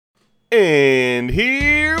And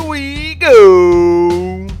here we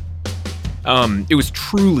go. It was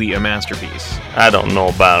truly a masterpiece. I don't know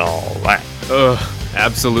about all that. Ugh,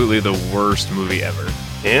 absolutely the worst movie ever.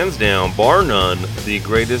 Hands down, bar none, the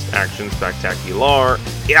greatest action spectacular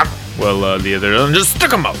ever. Well, the other one, just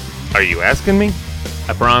stick 'em up. Are you asking me?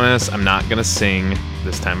 I promise I'm not gonna sing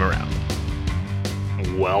this time around.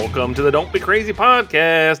 Welcome to the Don't Be Crazy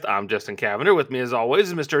podcast. I'm Justin Cavender. With me, as always,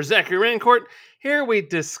 is Mr. Zachary Rancourt. Here we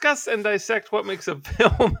discuss and dissect what makes a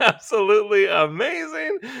film absolutely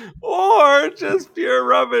amazing or just pure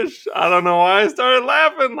rubbish. I don't know why I started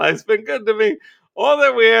laughing. Life's been good to me. All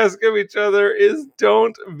that we ask of each other is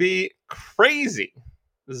don't be crazy.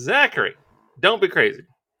 Zachary, don't be crazy.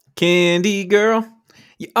 Candy girl,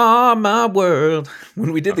 you are my world.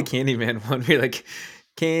 When we did the Candyman one, we were like,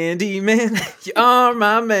 Candyman, you are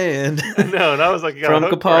my man. No, that was like you got From a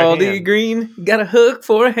hook for a Capaldi hand. Green, got a hook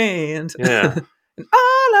for a hand. Yeah. And all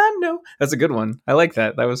I know. That's a good one. I like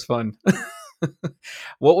that. That was fun.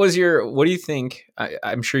 What do you think?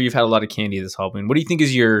 I'm sure you've had a lot of candy this Halloween. What do you think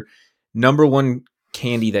is your number one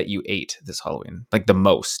candy that you ate this Halloween? Like the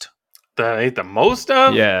most? That I ate the most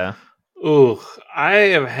of? Yeah. Ooh, I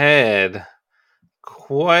have had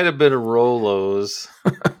quite a bit of Rolos,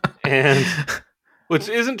 and which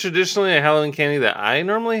isn't traditionally a Halloween candy that I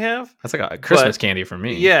normally have. That's like a Christmas candy for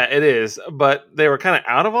me. Yeah, it is. But they were kind of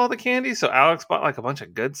out of all the candy, so Alex bought like a bunch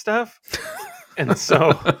of good stuff. And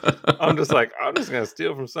so I'm just like, I'm just going to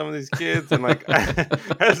steal from some of these kids. And like,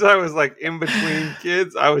 as I was like in between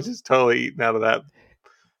kids, I was just totally eating out of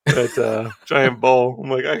that giant bowl. I'm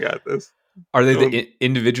like, I got this. Are they the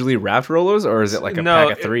individually wrapped Rolos, or is it like a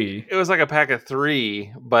pack of 3? It was like a pack of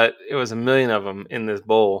 3, but it was a million of them in this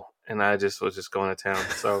bowl. And I just was just going to town.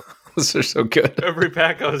 So Those are so good. every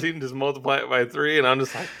pack I was eating, just multiply it by 3, and I'm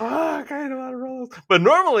just like, fuck, I ate a lot of rolls. But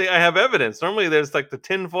normally I have evidence. Normally there's like the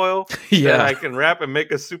tin foil that I can wrap and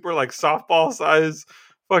make a super like softball size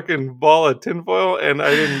fucking ball of tin foil, and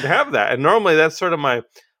I didn't have that. And normally that's sort of my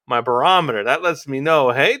barometer. That lets me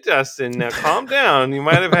know, hey Justin, now calm down. You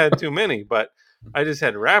might have had too many, but I just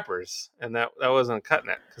had wrappers, and that wasn't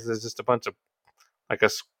cutting it because there's just a bunch of like a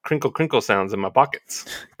crinkle sounds in my pockets.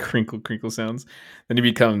 Crinkle sounds. Then you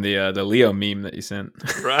become the Leo meme that you sent.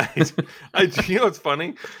 Right. You know what's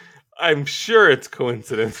funny? I'm sure it's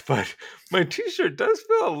coincidence, but my t-shirt does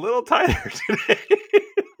feel a little tighter today.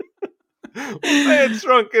 We'll say it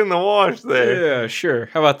shrunk in the wash there. Yeah, sure.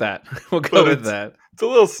 How about that? We'll go with that. It's a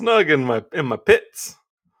little snug in my pits.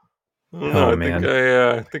 I don't know. Man.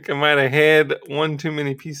 I think I might have had one too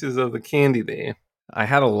many pieces of the candy there. I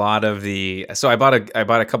had a lot of so I bought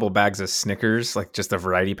a couple bags of Snickers, like just a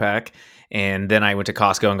variety pack, and then I went to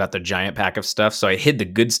Costco and got the giant pack of stuff. So I hid the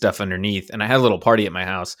good stuff underneath, and I had a little party at my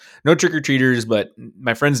house. No trick-or-treaters, but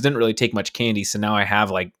my friends didn't really take much candy, so now I have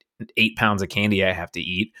like 8 pounds of candy I have to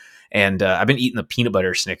eat. And I've been eating the peanut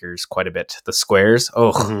butter Snickers quite a bit. The squares,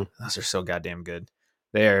 those are so goddamn good.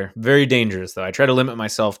 They're very dangerous, though. I try to limit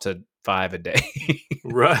myself to 5 a day.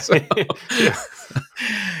 Right.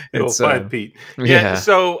 It's 5 Pete. Yeah.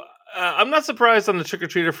 So I'm not surprised on the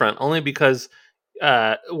trick-or-treater front, only because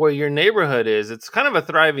where your neighborhood is, it's kind of a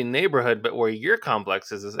thriving neighborhood, but where your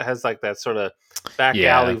complex is, it has like that sort of back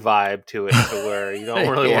alley vibe to it, to where you don't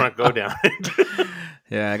really want to go down it.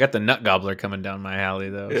 Yeah, I got the nut gobbler coming down my alley,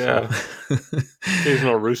 though. Yeah. So.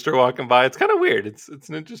 Occasional rooster walking by. It's kind of weird. It's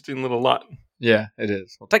an interesting little lot. Yeah, it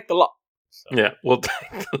is. We'll take the lot. So. Yeah, we'll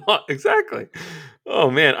take the lot. Exactly.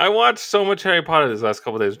 Oh, man. I watched so much Harry Potter these last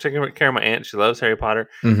couple of days. We're taking care of my aunt. She loves Harry Potter.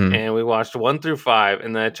 Mm-hmm. And we watched 1 through 5.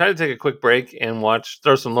 And then I tried to take a quick break and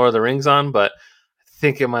throw some Lord of the Rings on, but I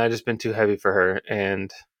think it might have just been too heavy for her.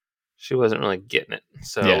 And she wasn't really getting it.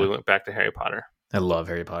 So we went back to Harry Potter. I love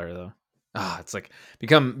Harry Potter, though. It's like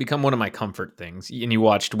become one of my comfort things. And you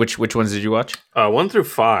watched, which ones did you watch? 1 through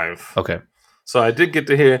 5. Okay. So I did get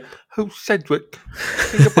to hear, "Oh, Cedric,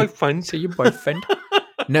 your boyfriend." So your boyfriend?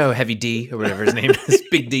 No, Heavy D, or whatever his name is.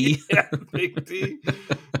 Big D. Yeah, Big D.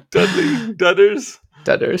 Dudley. Dudders.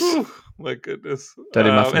 Ooh, my goodness.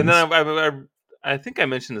 Dudley Muffins. And then I think I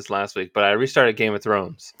mentioned this last week, but I restarted Game of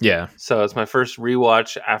Thrones. Yeah. So it's my first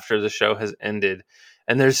rewatch after the show has ended.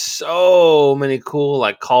 And there's so many cool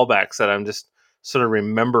like callbacks that I'm just sort of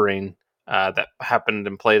remembering that happened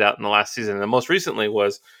and played out in the last season. And the most recently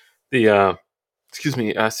was the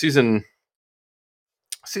season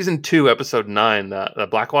 2, episode 9, the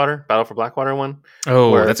Blackwater, Battle for Blackwater one.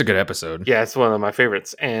 Oh, that's a good episode. Yeah, it's one of my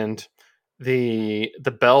favorites. And the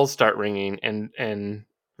bells start ringing, and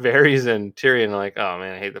Varys and Tyrion are like, "Oh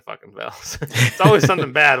man, I hate the fucking bells." It's always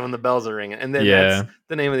something bad when the bells are ringing. And then that's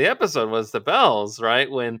the name of the episode, was the bells, right?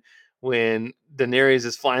 When Daenerys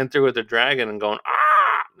is flying through with the dragon and going,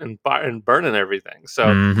 "Ah!" and burning everything. So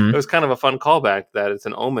it was kind of a fun callback that it's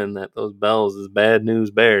an omen that those bells is bad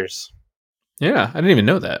news bears. Yeah, I didn't even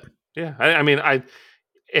know that. Yeah, I mean,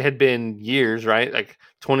 it had been years, right? Like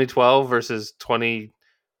 2012 versus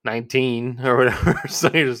 2019 or whatever. So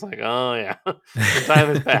you're just like, oh yeah, the time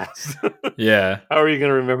has passed. Yeah. How are you going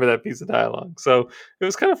to remember that piece of dialogue? So it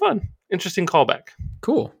was kind of fun. Interesting callback.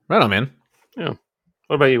 Cool. Right on, man. Yeah.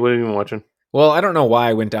 What about you? What have you been watching? Well, I don't know why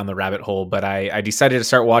I went down the rabbit hole, but I decided to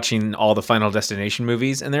start watching all the Final Destination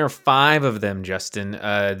movies, and there are 5 of them, Justin.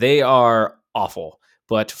 They are awful,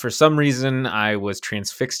 but for some reason, I was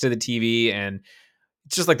transfixed to the TV, and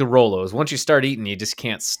it's just like the Rolos. Once you start eating, you just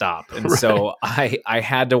can't stop. And so I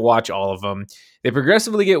had to watch all of them. They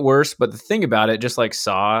progressively get worse, but the thing about it, just like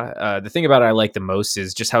Saw, the thing about it I like the most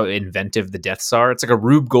is just how inventive the deaths are. It's like a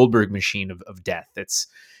Rube Goldberg machine of death.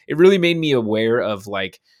 It really made me aware of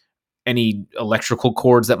like any electrical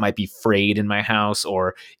cords that might be frayed in my house,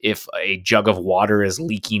 or if a jug of water is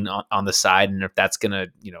leaking on the side, and if that's gonna,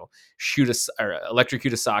 shoot or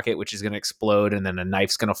electrocute a socket, which is gonna explode, and then a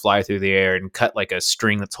knife's gonna fly through the air and cut like a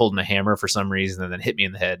string that's holding a hammer for some reason, and then hit me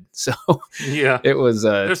in the head. So yeah, it was.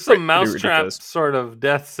 There's some mousetrap sort of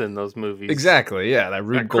deaths in those movies. Exactly. Yeah, that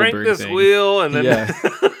Rube Goldberg crank this thing. wheel, and then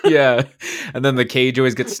yeah, and then the cage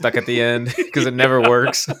always gets stuck at the end because it never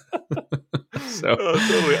works. So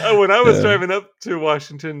totally. When I was driving up to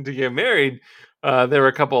Washington to get married, there were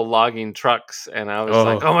a couple of logging trucks, and I was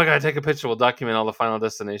like, "Oh my god, take a picture! We'll document all the Final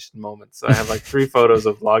Destination moments." So I have like 3 photos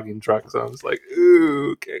of logging trucks. And I was like,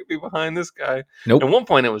 "Ooh, can't be behind this guy." Nope. At one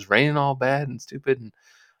point, it was raining all bad and stupid, and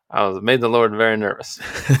I made the Lord very nervous.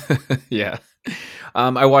 Yeah.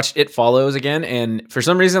 I watched It Follows again, and for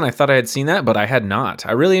some reason, I thought I had seen that, but I had not.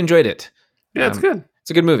 I really enjoyed it. Yeah, it's good.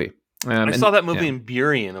 It's a good movie. I saw that movie in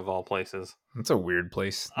Burien, of all places. That's a weird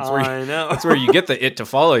place. I know. That's where you get the It to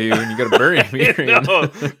follow you, and you go to Burien. No,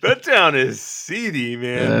 that town is seedy,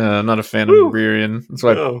 man. Yeah, I'm not a fan of Burien. That's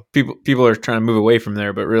why people are trying to move away from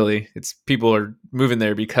there, but really, it's people are moving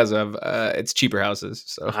there because of it's cheaper houses.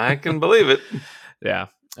 So I can believe it. Yeah.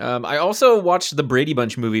 I also watched the Brady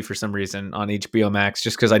Bunch movie for some reason on HBO Max,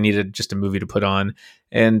 just because I needed just a movie to put on,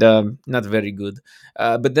 and not very good.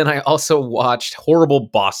 But then I also watched Horrible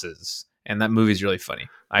Bosses, and that movie's really funny.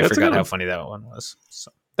 I forgot how funny that one was. So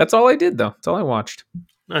that's all I did, though. That's all I watched.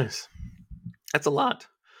 Nice. That's a lot.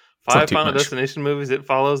 5 Final Destination movies. It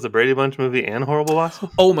Follows, the Brady Bunch movie, and Horrible Bosses.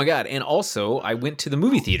 Oh my god! And also, I went to the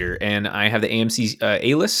movie theater, and I have the AMC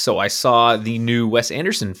A-list, so I saw the new Wes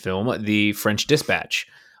Anderson film, The French Dispatch.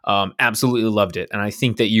 Absolutely loved it, and I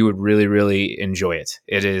think that you would really, really enjoy it.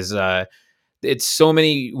 It is, it's so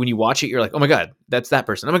many. When you watch it, you're like, "Oh my god, that's that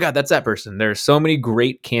person! Oh my god, that's that person!" There's so many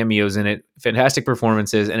great cameos in it, fantastic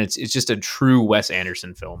performances, and it's just a true Wes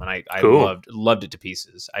Anderson film, and I loved it to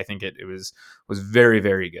pieces. I think it was very,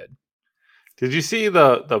 very good. Did you see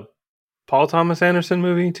the Paul Thomas Anderson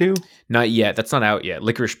movie too? Not yet. That's not out yet.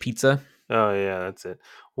 Licorice Pizza. Oh yeah, that's it.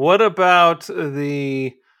 What about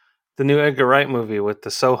the new Edgar Wright movie with the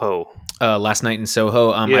Soho? Last Night in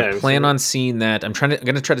Soho. I plan on seeing that. I'm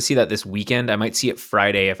going to try to see that this weekend. I might see it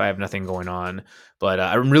Friday if I have nothing going on. But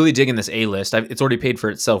I'm really digging this A-list. It's already paid for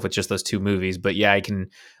itself with just those 2 movies. But yeah, I can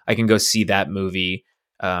go see that movie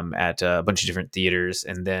at a bunch of different theaters,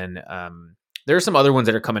 and then there are some other ones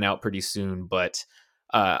that are coming out pretty soon. But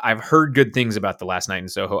I've heard good things about the Last Night in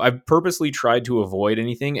Soho. I've purposely tried to avoid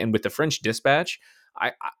anything, and with the French Dispatch,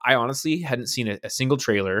 I honestly hadn't seen a single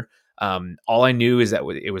trailer. All I knew is that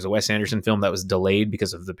it was a Wes Anderson film that was delayed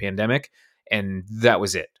because of the pandemic, and that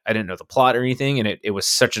was it. I didn't know the plot or anything, and it was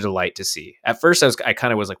such a delight to see. At first, I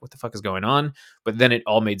kind of was like, "What the fuck is going on?" But then it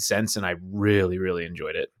all made sense, and I really, really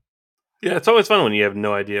enjoyed it. Yeah, it's always fun when you have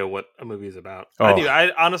no idea what a movie is about.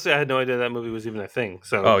 I honestly had no idea that movie was even a thing.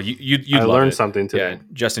 So you learned something today. Yeah,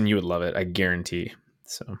 Justin, you would love it, I guarantee.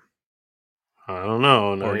 So I don't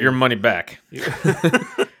know. Or your money back.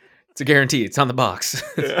 It's a guarantee. It's on the box.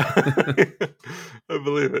 Yeah. I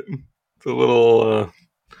believe it. It's a little,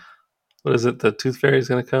 what is it? The Tooth Fairy is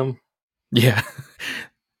going to come? Yeah.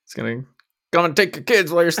 It's going to come and take your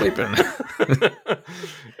kids while you're sleeping.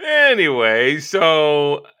 Anyway,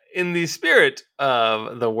 so in the spirit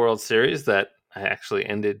of the World Series that actually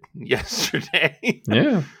ended yesterday.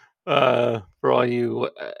 Yeah. For all you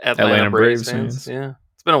Atlanta Braves fans. Yeah.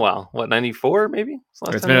 It's been a while. What, 94 maybe?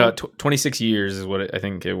 It's been about 26 years is what I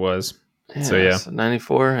think it was. Yeah, so yeah. So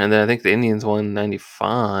 94. And then I think the Indians won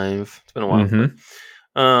 95. It's been a while.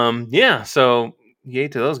 Mm-hmm. Yeah. So yay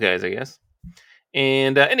to those guys, I guess.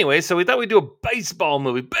 And anyway, so we thought we'd do a baseball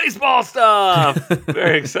movie. Baseball stuff!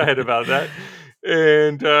 Very excited about that.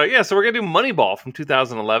 And so we're going to do Moneyball from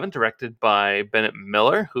 2011, directed by Bennett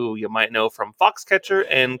Miller, who you might know from Foxcatcher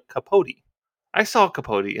and Capote. I saw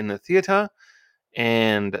Capote in the theater,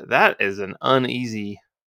 and that is an uneasy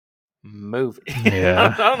movie.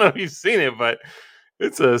 Yeah. I don't know if you've seen it, but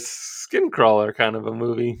it's a skin crawler kind of a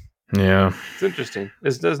movie. Yeah. It's interesting.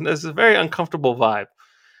 It's a very uncomfortable vibe,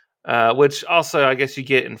 which also I guess you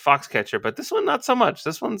get in Foxcatcher, but this one not so much.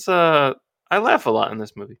 This one's I laugh a lot in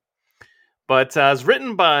this movie. But it's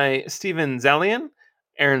written by Steven Zaillian,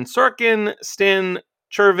 Aaron Sorkin, Stan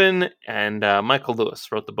Chervin, and Michael Lewis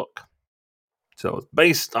wrote the book. So it's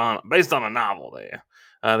based on a novel there.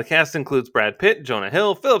 The cast includes Brad Pitt, Jonah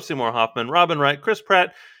Hill, Philip Seymour Hoffman, Robin Wright, Chris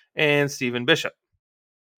Pratt, and Stephen Bishop.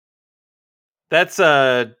 That's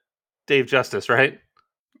Dave Justice, right?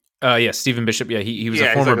 Yeah, Stephen Bishop. Yeah, he was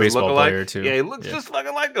a former baseball player too. Yeah, he looks just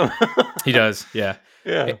fucking like him. He does. Yeah.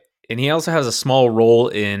 Yeah. And he also has a small role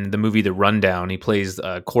in the movie The Rundown. He plays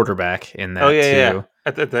a quarterback in that too.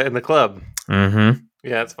 Yeah. In the club. Mm-hmm.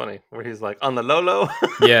 Yeah, it's funny where he's like on the low.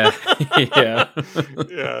 Yeah. Yeah.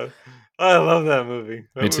 Yeah. I love that movie.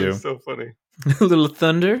 That Me too. Movie's so funny. A little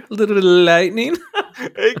thunder, a little lightning.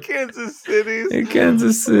 Hey, Kansas City. Hey,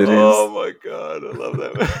 Kansas City. Oh my God, I love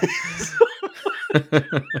that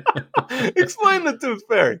movie. Explain the Tooth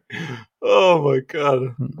Fairy. Oh my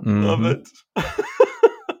God, love it.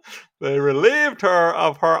 They relieved her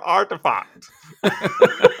of her artifact.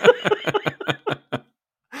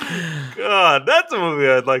 God, that's a movie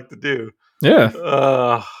I'd like to do. Yeah.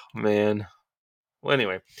 Oh man. Well,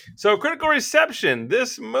 anyway, so critical reception.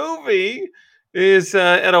 This movie is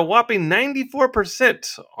at a whopping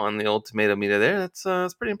 94% on the old tomato meter there.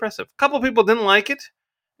 That's pretty impressive. A couple people didn't like it,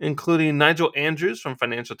 including Nigel Andrews from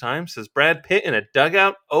Financial Times. Says Brad Pitt in a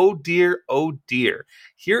dugout. Oh dear, oh dear.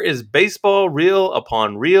 Here is baseball reel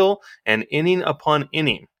upon reel and inning upon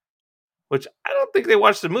inning. Which I don't think they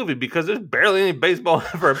watched the movie because there's barely any baseball.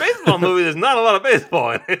 For a baseball movie, there's not a lot of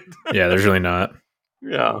baseball in it. Yeah, there's really not.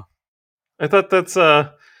 Yeah. I thought that's an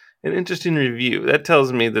interesting review. That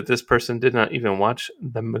tells me that this person did not even watch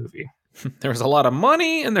the movie. There was a lot of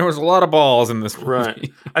money and there was a lot of balls in this movie.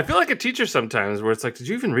 Right. I feel like a teacher sometimes where it's like, did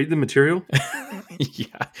you even read the material?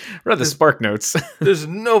 Yeah. Read the Spark Notes. There's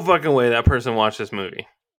no fucking way that person watched this movie.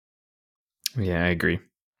 Yeah, I agree.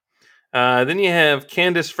 Then you have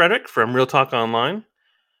Candace Frederick from Real Talk Online.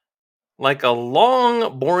 Like a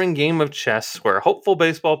long, boring game of chess where hopeful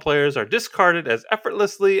baseball players are discarded as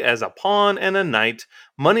effortlessly as a pawn and a knight,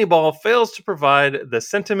 Moneyball fails to provide the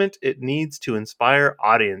sentiment it needs to inspire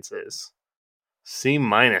audiences. C-.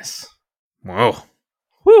 Whoa.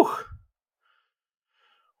 Whew.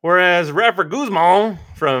 Whereas rapper Guzman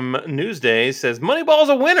from Newsday says Moneyball's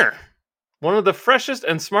a winner. One of the freshest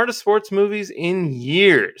and smartest sports movies in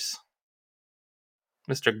years.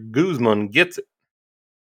 Mr. Guzman gets it.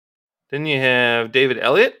 Then you have David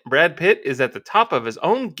Elliott. Brad Pitt is at the top of his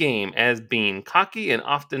own game as being cocky and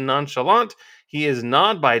often nonchalant. He is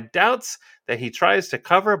gnawed by doubts that he tries to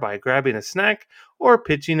cover by grabbing a snack or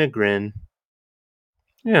pitching a grin.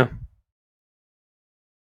 Yeah.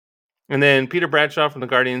 And then Peter Bradshaw from The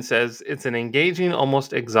Guardian says it's an engaging,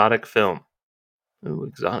 almost exotic film. Ooh,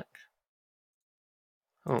 exotic.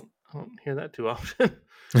 I don't hear that too often.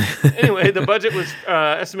 Anyway, the budget was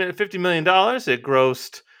estimated $50 million. It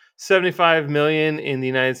grossed $75 million in the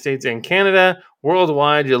United States and Canada.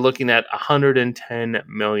 Worldwide, you're looking at $110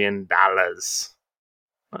 million.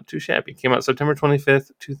 Not too shabby. Came out September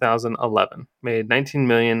 25th, 2011. Made $19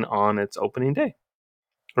 million on its opening day.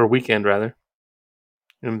 Or weekend, rather.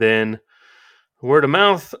 And then word of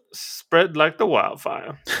mouth spread like the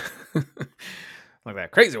wildfire. Like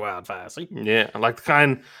that crazy wildfire. See? Yeah, like the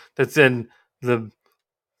kind that's in the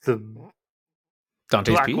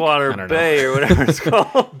Dante's Blackwater Peak? Bay or whatever it's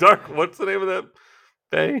called. What's the name of that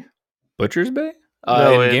bay? Butcher's Bay?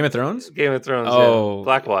 No, in Game of Thrones? Game of Thrones. Oh, yeah.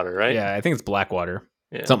 Blackwater, right? Yeah, I think it's Blackwater.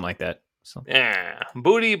 Yeah. Something like that. So. Yeah,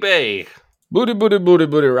 Booty Bay. Booty, booty, booty,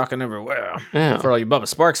 booty, rocking everywhere. Yeah. For all you Bubba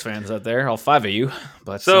Sparks fans out there, all 5 of you.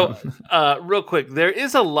 But so, real quick, there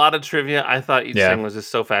is a lot of trivia. I thought each thing was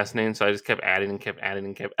just so fascinating, so I just kept adding and kept adding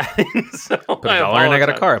and kept adding. So put $1 and I got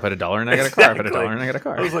a car. I put $1 and I got a car. I put $1 and I got a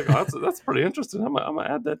car. I was like, oh, that's pretty interesting. I'm gonna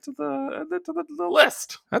add that to the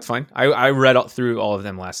list. That's fine. I read through all of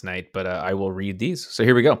them last night, but I will read these. So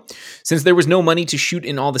here we go. Since there was no money to shoot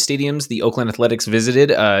in all the stadiums the Oakland Athletics visited,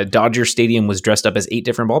 Dodger Stadium was dressed up as 8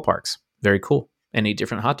 different ballparks. Very cool. And 8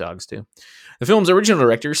 different hot dogs, too. The film's original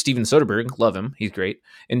director, Steven Soderbergh, love him, he's great,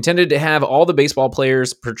 intended to have all the baseball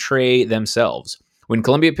players portray themselves. When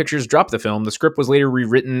Columbia Pictures dropped the film, the script was later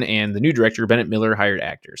rewritten and the new director, Bennett Miller, hired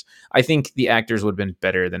actors. I think the actors would have been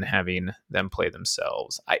better than having them play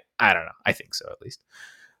themselves. I don't know. I think so, at least.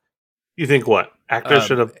 You think what? Actors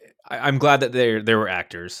should have... I'm glad that there were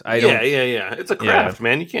actors. Yeah. It's a craft,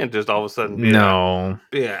 man. You can't just all of a sudden be an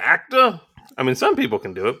actor. I mean, some people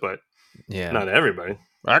can do it, but not everybody.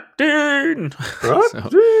 Acting.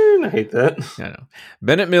 I hate that. I know.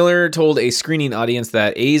 Bennett Miller told a screening audience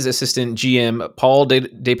that A's assistant GM Paul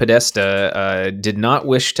De Podesta did not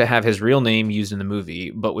wish to have his real name used in the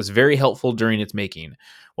movie, but was very helpful during its making.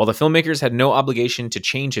 While the filmmakers had no obligation to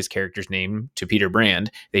change his character's name to Peter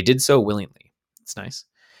Brand, they did so willingly. It's nice.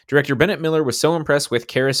 Director Bennett Miller was so impressed with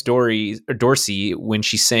Karis Dorsey when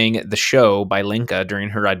she sang The Show by Lenka during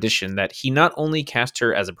her audition that he not only cast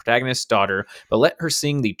her as a protagonist's daughter, but let her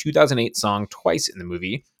sing the 2008 song twice in the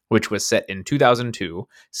movie, which was set in 2002,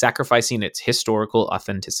 sacrificing its historical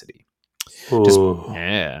authenticity. Just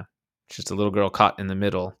a little girl caught in the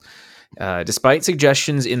middle. Despite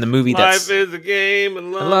suggestions in the movie that life is a game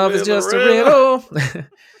and love is just a riddle.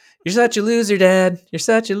 You're such a loser, Dad. You're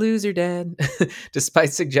such a loser, Dad.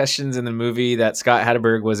 Despite suggestions in the movie that Scott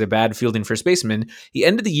Hatteberg was a bad fielding first baseman, he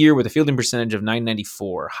ended the year with a fielding percentage of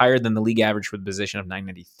 .994, higher than the league average for the position of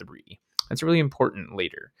 .993. That's really important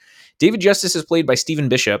later. David Justice is played by Stephen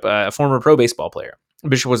Bishop, a former pro baseball player.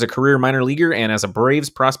 Bishop was a career minor leaguer and as a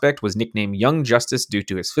Braves prospect was nicknamed Young Justice due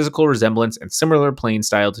to his physical resemblance and similar playing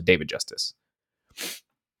style to David Justice.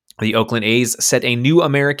 The Oakland A's set a new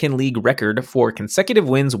American League record for consecutive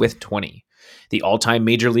wins with 20. The all-time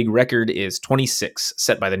Major League record is 26,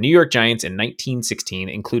 set by the New York Giants in 1916,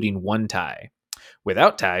 including one tie.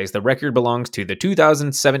 Without ties, the record belongs to the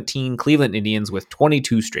 2017 Cleveland Indians with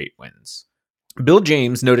 22 straight wins. Bill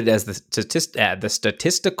James, noted as the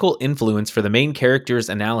statistical influence for the main character's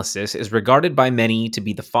analysis, is regarded by many to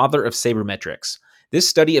be the father of sabermetrics. This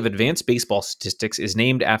study of advanced baseball statistics is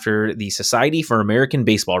named after the Society for American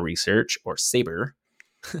Baseball Research, or SABR.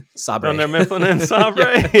 Sabre. Under Mifflin and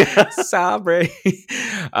Sabre. Sabre.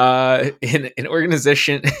 An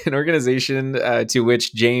organization to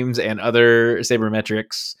which James and other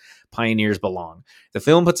sabermetrics pioneers belong. The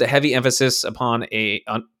film puts a heavy emphasis upon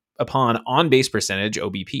on-base percentage,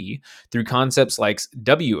 OBP, through concepts like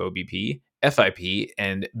WOBP, FIP,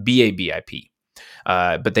 and BABIP.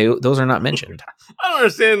 But those are not mentioned. I don't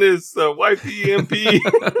understand this YPMP.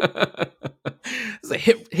 It's a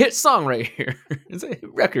hit song right here. It's a hit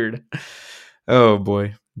record. Oh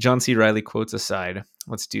boy. John C. Reilly quotes aside.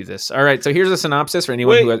 Let's do this. All right. So here's a synopsis for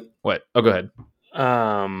anyone who has... What? Oh, go ahead.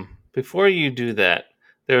 Before you do that,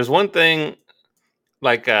 there's one thing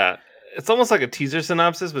like it's almost like a teaser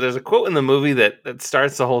synopsis, but there's a quote in the movie that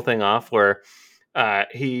starts the whole thing off where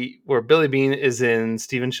Billy Beane is in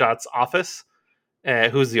Stephen Schott's office,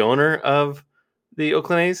 who's the owner of the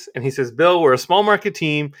Oakland A's, and he says, "Bill, we're a small market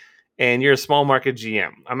team, and you're a small market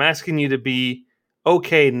GM. I'm asking you to be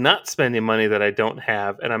okay not spending money that I don't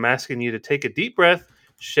have, and I'm asking you to take a deep breath,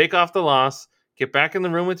 shake off the loss, get back in the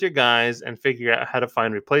room with your guys, and figure out how to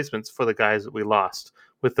find replacements for the guys that we lost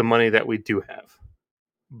with the money that we do have."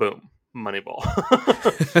 Boom. Moneyball.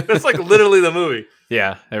 That's like literally the movie.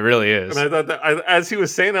 Yeah, it really is. And I thought that as he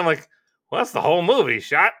was saying, I'm like, well, that's the whole movie,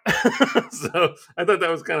 Shot. So I thought that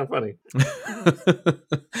was kind of funny.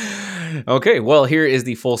 Okay, well, here is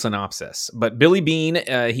the full synopsis. But Billy Beane,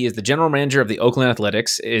 he is the general manager of the Oakland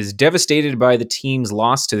Athletics, is devastated by the team's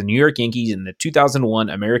loss to the New York Yankees in the 2001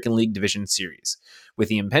 American League Division Series. With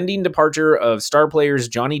the impending departure of star players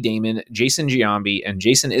Johnny Damon, Jason Giambi, and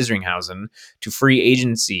Jason Isringhausen to free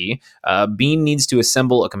agency, Beane needs to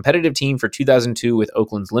assemble a competitive team for 2002 with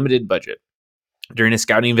Oakland's limited budget. During a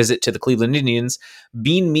scouting visit to the Cleveland Indians,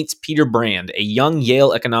 Beane meets Peter Brand, a young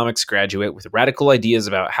Yale economics graduate with radical ideas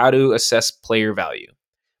about how to assess player value.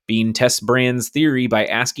 Beane tests Brand's theory by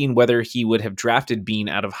asking whether he would have drafted Beane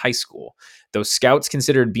out of high school, though scouts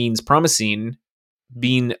considered Beane promising,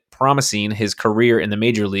 his career in the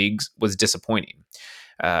major leagues was disappointing.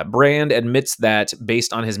 Brand admits that,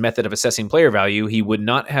 based on his method of assessing player value, he would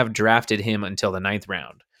not have drafted him until the 9th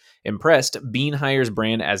round. Impressed, Beane hires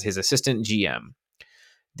Brand as his assistant GM.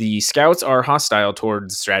 The scouts are hostile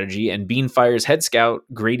towards the strategy, and Beane fires head scout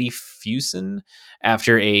Grady Fuson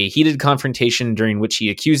after a heated confrontation during which he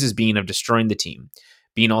accuses Beane of destroying the team.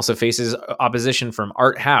 Beane also faces opposition from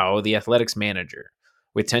Art Howe, the Athletics manager.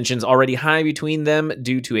 With tensions already high between them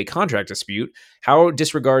due to a contract dispute, Howe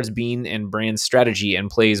disregards Beane and Brand's strategy and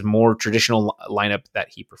plays more traditional lineup that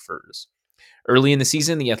he prefers. Early in the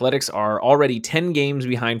season, the Athletics are already 10 games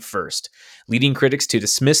behind first, leading critics to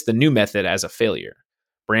dismiss the new method as a failure.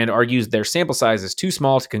 Brand argues their sample size is too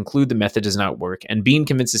small to conclude the method does not work, and Bean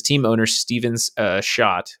convinces team owner Steven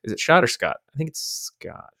Schott, is it Schott or Scott? I think it's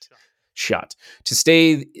Schott, to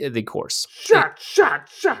stay the course. Shot.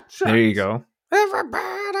 There you go.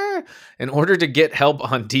 Everybody! In order to get help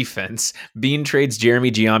on defense, Bean trades Jeremy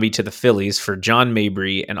Giambi to the Phillies for John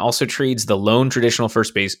Mabry and also trades the lone traditional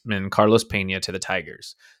first baseman Carlos Pena to the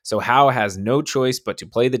Tigers. So Howe has no choice but to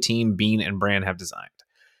play the team Bean and Brand have designed.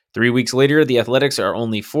 3 weeks later, the Athletics are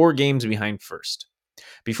only 4 games behind first.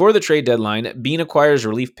 Before the trade deadline, Bean acquires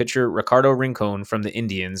relief pitcher Ricardo Rincon from the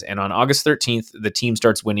Indians, and on August 13th, the team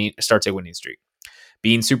starts a winning streak.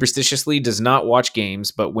 Bean superstitiously does not watch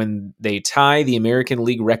games, but when they tie the American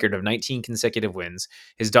League record of 19 consecutive wins,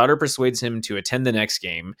 his daughter persuades him to attend the next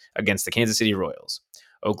game against the Kansas City Royals.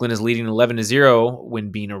 Oakland is leading 11-0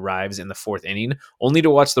 when Bean arrives in the 4th inning, only to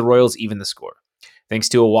watch the Royals even the score. Thanks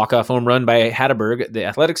to a walk-off home run by Hatteberg, the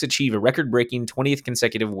Athletics achieve a record-breaking 20th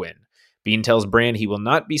consecutive win. Bean tells Brand he will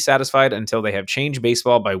not be satisfied until they have changed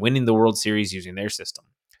baseball by winning the World Series using their system.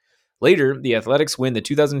 Later, the Athletics win the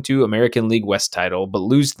 2002 American League West title, but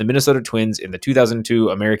lose to the Minnesota Twins in the 2002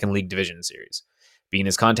 American League Division Series. Bean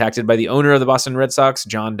is contacted by the owner of the Boston Red Sox,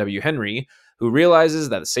 John W. Henry, who realizes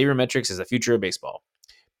that sabermetrics is the future of baseball.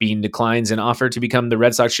 Bean declines an offer to become the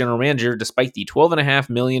Red Sox general manager despite the $12.5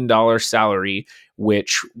 million salary,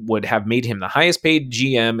 which would have made him the highest paid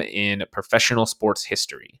GM in professional sports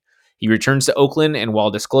history. He returns to Oakland, and while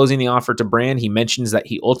disclosing the offer to Brand, he mentions that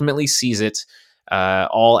he ultimately sees it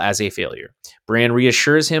all as a failure. Brand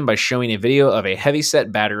reassures him by showing a video of a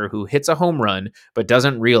heavyset batter who hits a home run but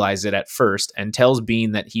doesn't realize it at first and tells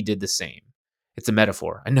Bean that he did the same. It's a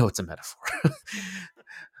metaphor. I know it's a metaphor.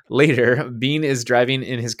 Later, Bean is driving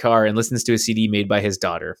in his car and listens to a CD made by his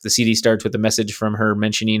daughter. The CD starts with a message from her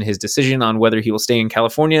mentioning his decision on whether he will stay in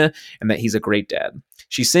California and that he's a great dad.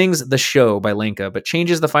 She sings The Show by Lenka, but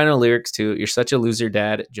changes the final lyrics to "You're such a loser,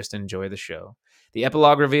 Dad. Just enjoy the show." The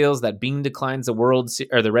epilogue reveals that Bean declines the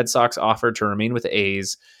Red Sox offer to remain with the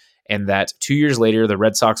A's, and that 2 years later, the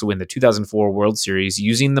Red Sox win the 2004 World Series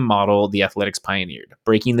using the model the Athletics pioneered,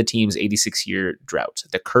 breaking the team's 86-year drought.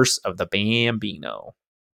 The curse of the Bambino.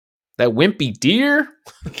 That wimpy deer?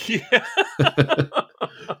 Yeah.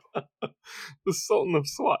 The Sultan of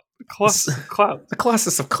SWAT. The Colossus of Cloud. The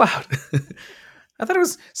Colossus of Cloud. I thought it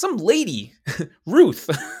was some lady. Ruth.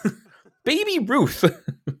 Baby Ruth.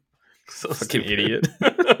 So fucking stupid. idiot.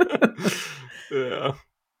 Yeah.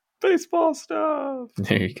 Baseball stuff.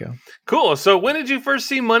 There you go. Cool. So when did you first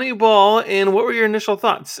see Moneyball, and what were your initial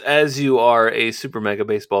thoughts as you are a super mega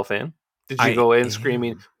baseball fan? Did you go in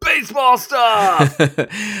screaming, baseball stuff?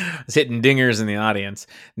 I was hitting dingers in the audience.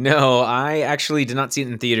 No, I actually did not see it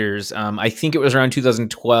in theaters. I think it was around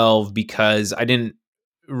 2012 because I didn't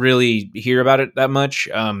really hear about it that much.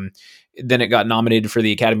 Then it got nominated for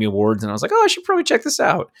the Academy Awards, and I was like, oh, I should probably check this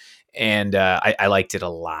out. And I liked it a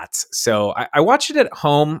lot. So I watched it at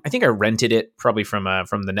home. I think I rented it probably from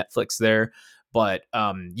the Netflix there. But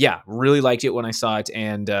yeah, really liked it when I saw it.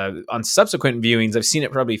 And on subsequent viewings, I've seen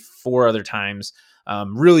it probably 4 other times.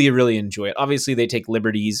 Really, really enjoy it. Obviously, they take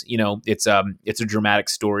liberties. You know, it's a dramatic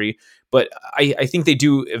story. But I think they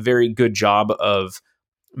do a very good job of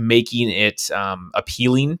making it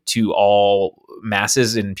appealing to all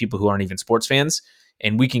masses and people who aren't even sports fans.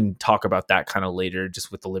 And we can talk about that kind of later,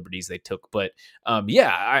 just with the liberties they took. But yeah,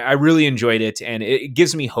 I really enjoyed it. And it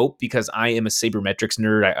gives me hope because I am a sabermetrics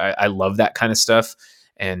nerd. I love that kind of stuff.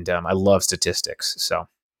 And I love statistics. So,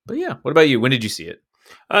 but yeah, what about you? When did you see it?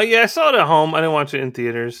 Yeah, I saw it at home. I didn't watch it in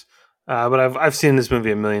theaters. But I've seen this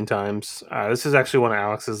movie a million times. This is actually one of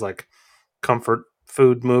Alex's like comfort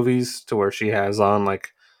food movies, to where she has on like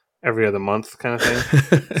every other month kind of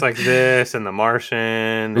thing. It's like this and The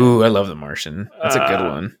Martian. Ooh, I love The Martian. That's a good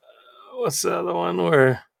one. What's the other one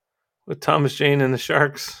with Thomas Jane and the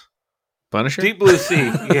Sharks? Punisher? Deep Blue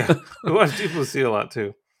Sea. Yeah. We watched Deep Blue Sea a lot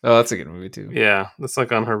too. Oh, that's a good movie too. Yeah. That's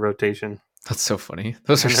like on her rotation. That's so funny.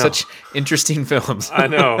 Those are such interesting films. I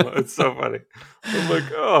know. It's so funny. I'm like,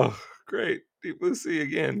 oh, great. Deep Blue Sea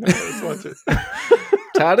again. Let's watch it.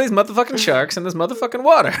 Tired of these motherfucking sharks in this motherfucking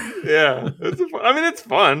water. Yeah. It's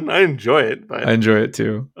fun. I enjoy it. But I enjoy it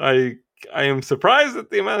too. I am surprised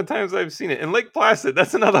at the amount of times I've seen it. And Lake Placid,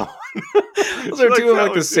 that's another one. Those are two of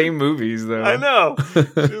like the same movies, though. I know. She's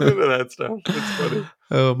into that stuff. It's funny.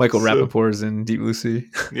 Oh, Michael Rappaport is in Deep Blue Sea.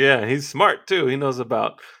 Yeah, he's smart too. He knows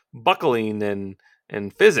about buckling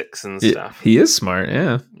and physics and stuff. He is smart,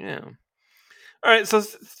 yeah. Yeah. All right, so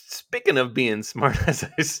speaking of being smart, as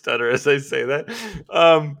I stutter as I say that,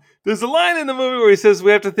 there's a line in the movie where he says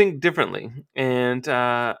we have to think differently. And,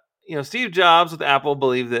 Steve Jobs with Apple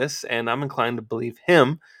believed this, and I'm inclined to believe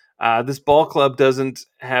him. This ball club doesn't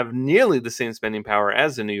have nearly the same spending power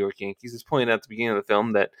as the New York Yankees. It's pointed out at the beginning of the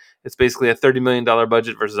film that it's basically a $30 million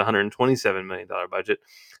budget versus a $127 million budget.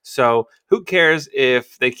 So who cares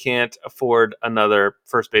if they can't afford another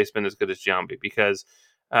first baseman as good as Giambi? Because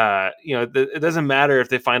it doesn't matter if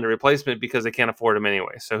they find a replacement because they can't afford him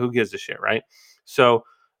anyway. So who gives a shit, right? So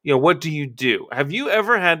what do you do? Have you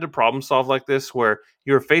ever had to problem solve like this where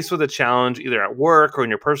you were faced with a challenge either at work or in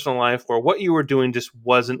your personal life where what you were doing just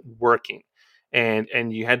wasn't working, and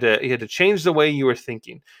you had to change the way you were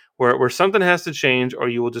thinking, where something has to change or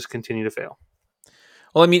you will just continue to fail?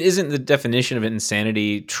 Well, I mean, isn't the definition of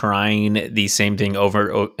insanity trying the same thing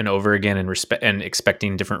and over again and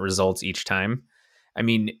expecting different results each time? I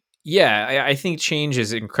mean, yeah, I think change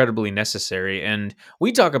is incredibly necessary. And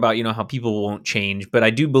we talk about, how people won't change, but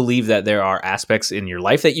I do believe that there are aspects in your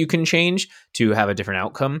life that you can change to have a different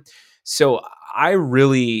outcome. So I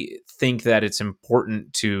really think that it's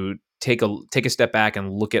important to take a step back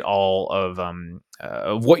and look at all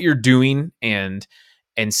of what you're doing and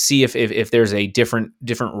see if there's a different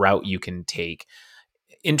route you can take.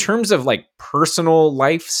 In terms of like personal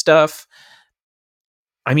life stuff,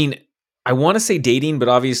 I mean, I want to say dating, but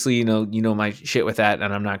obviously, my shit with that,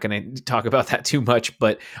 and I'm not going to talk about that too much.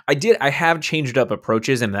 But I have changed up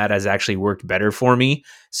approaches, and that has actually worked better for me.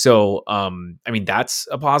 So, I mean, that's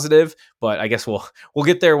a positive. But I guess we'll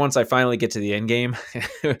get there once I finally get to the end game,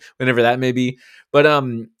 whenever that may be. But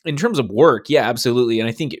in terms of work, yeah, absolutely, and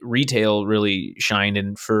I think retail really shined.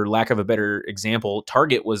 And for lack of a better example,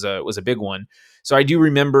 Target was a big one. So I do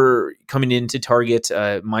remember coming into Target.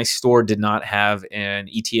 My store did not have an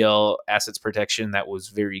ETL assets protection that was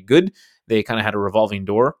very good. They kind of had a revolving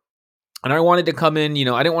door. And I wanted to come in,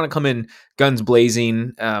 I didn't want to come in guns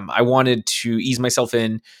blazing. I wanted to ease myself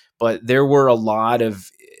in, but there were a lot of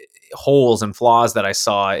holes and flaws that I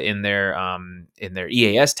saw in their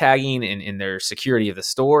EAS tagging and in their security of the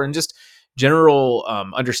store and just general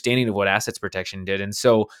understanding of what assets protection did. And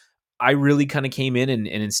so I really kind of came in and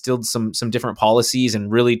instilled some different policies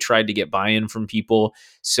and really tried to get buy-in from people.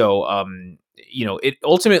 So it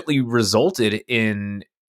ultimately resulted in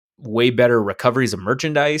way better recoveries of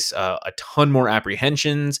merchandise, a ton more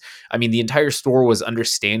apprehensions. I mean, the entire store was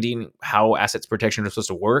understanding how assets protection was supposed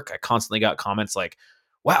to work. I constantly got comments like,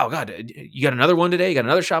 wow, God, you got another one today? You got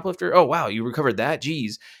another shoplifter? Oh, wow, you recovered that?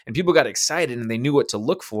 Geez. And people got excited and they knew what to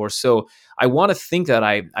look for. So I want to think that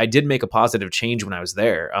I did make a positive change when I was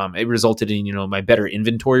there. It resulted in, my better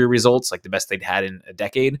inventory results, like the best they'd had in a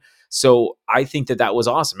decade. So I think that was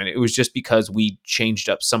awesome. And it was just because we changed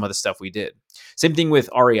up some of the stuff we did. Same thing with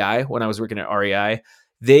REI. When I was working at REI,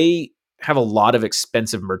 they have a lot of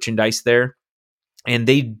expensive merchandise there. And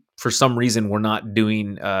they, for some reason, were not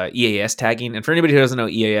doing EAS tagging. And for anybody who doesn't know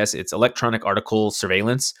EAS, it's electronic article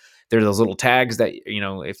surveillance. They're those little tags that,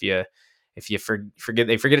 if you forget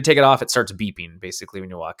to take it off, it starts beeping basically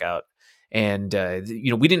when you walk out. And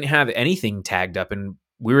we didn't have anything tagged up, and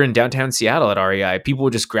we were in downtown Seattle at REI. People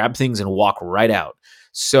would just grab things and walk right out.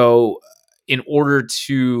 So in order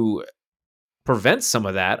to prevent some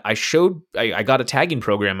of that, I got a tagging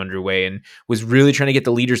program underway and was really trying to get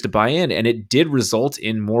the leaders to buy in, and it did result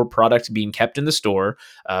in more product being kept in the store.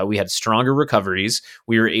 We had stronger recoveries.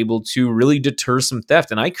 We were able to really deter some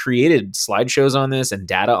theft, and I created slideshows on this and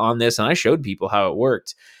data on this, and I showed people how it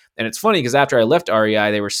worked. And it's funny because after I left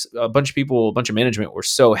REI, they were a bunch of management were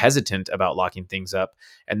so hesitant about locking things up.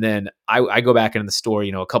 And then I go back into the store,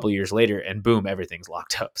 a couple of years later, and boom, everything's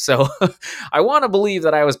locked up. So I want to believe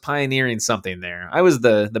that I was pioneering something there. I was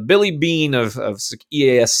the Billy Bean of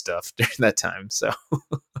EAS stuff during that time. So,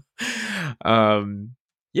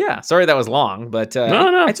 yeah, sorry that was long, but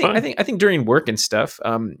No, I it's fine. think during work and stuff,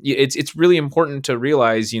 it's really important to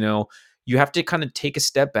realize, you have to kind of take a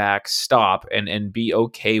step back, stop, and be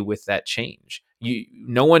okay with that change.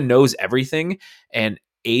 No one knows everything, and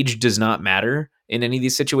age does not matter in any of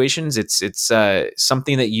these situations. It's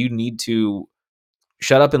something that you need to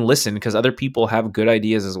shut up and listen because other people have good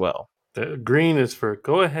ideas as well. The green is for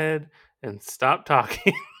go ahead and stop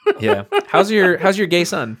talking. Yeah. How's your gay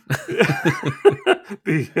son?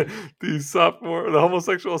 The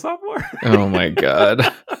homosexual sophomore. Oh my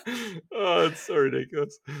God. Oh, it's so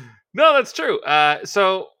ridiculous. No, that's true.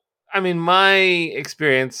 So I mean, my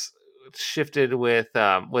experience shifted with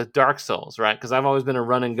Dark Souls, right? Because I've always been a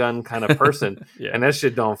run and gun kind of person, Yeah. and that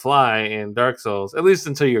shit don't fly in Dark Souls, at least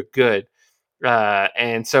until you're good.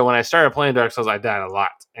 And so when I started playing Dark Souls, I died a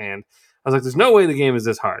lot, and I was like, "There's no way the game is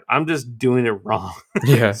this hard. I'm just doing it wrong."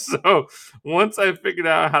 Yeah. So once I figured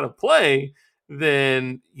out how to play,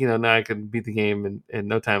 then now I can beat the game in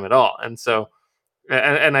no time at all. And so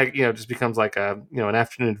and I just becomes like a an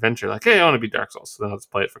afternoon adventure. Like, hey, I want to beat Dark Souls, so then let's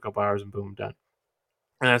play it for a couple hours and boom, I'm done.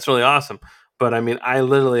 And that's really awesome. But I mean, I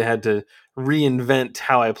literally had to reinvent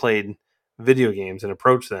how I played video games and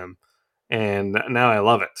approach them, and now I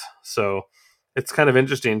love it. So it's kind of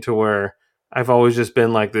interesting to where I've always just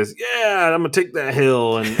been like this. Yeah, I'm gonna take that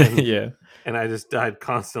hill, and yeah. And I just died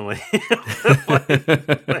constantly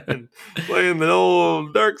playing the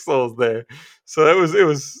old Dark Souls there. So it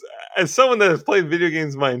was as someone that has played video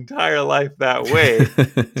games my entire life that way,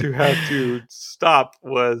 to have to stop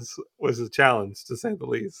was a challenge, to say the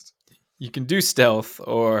least. You can do stealth,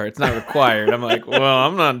 or it's not required. I'm like, well,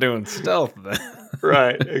 I'm not doing stealth then.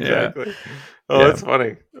 Right, exactly. Yeah. Oh, that's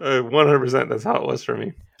funny. 100%. That's how it was for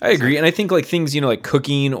me. I agree, and I think like things like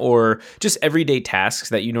cooking or just everyday tasks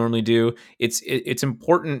that you normally do. It's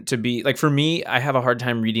important to be like, for me, I have a hard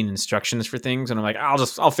time reading instructions for things, and I'm like,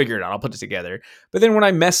 I'll figure it out. I'll put it together. But then when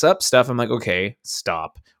I mess up stuff, I'm like, okay,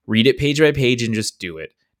 stop, read it page by page, and just do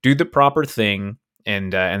it. Do the proper thing,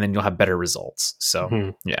 and then you'll have better results.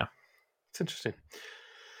 So yeah, it's interesting.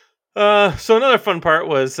 So another fun part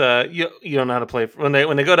was you don't know how to play when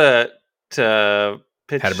they go to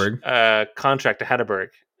pitch contract to Hatterberg.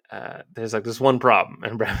 There's like this one problem,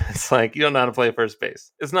 and it's like, you don't know how to play first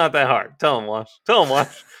base. It's not that hard. Tell him,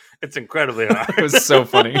 Wash. It's incredibly hard. It was so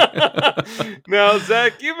funny. Now,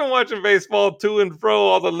 Zach, you've been watching baseball to and fro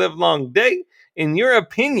all the live long day. In your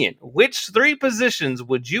opinion, which three positions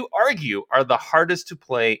would you argue are the hardest to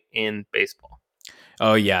play in baseball?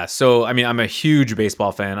 Oh, yeah. So, I mean, I'm a huge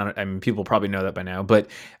baseball fan. I mean, people probably know that by now. But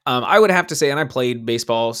I would have to say, and I played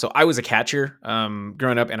baseball, so I was a catcher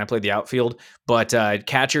growing up, and I played the outfield. But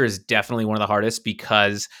catcher is definitely one of the hardest,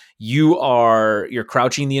 because you're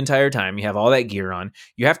crouching the entire time. You have all that gear on.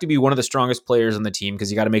 You have to be one of the strongest players on the team, because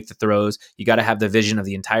you got to make the throws. You got to have the vision of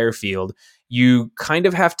the entire field. You kind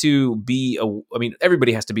of have to be,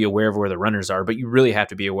 everybody has to be aware of where the runners are, but you really have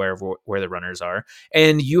to be aware of where the runners are.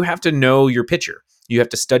 And you have to know your pitcher. You have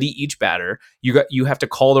to study each batter. You have to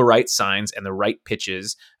call the right signs and the right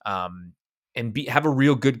pitches, and have a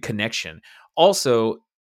real good connection. Also,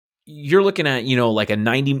 you're looking at like a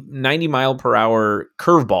 90 mile per hour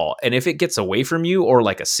curveball, and if it gets away from you, or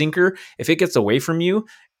like a sinker, if it gets away from you,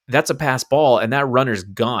 that's a pass ball, and that runner's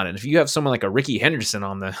gone. And if you have someone like a Ricky Henderson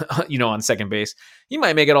on the on second base, you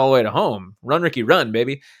might make it all the way to home. Run, Ricky, run,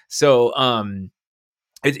 baby. So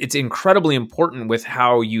it's incredibly important with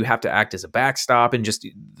how you have to act as a backstop, and just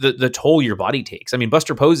the toll your body takes. I mean,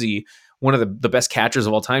 Buster Posey, one of the best catchers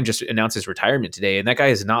of all time, just announced his retirement today, and that guy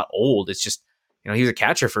is not old. It's just, he was a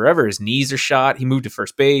catcher forever. His knees are shot. He moved to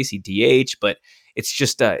first base. He DH, but it's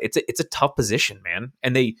just it's a tough position, man.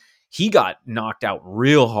 And he got knocked out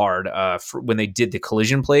real hard when they did the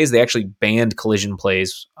collision plays. They actually banned collision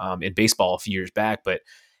plays in baseball a few years back, but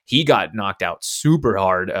he got knocked out super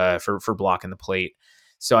hard for blocking the plate.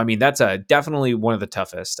 So, I mean, that's definitely one of the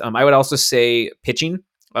toughest. I would also say pitching,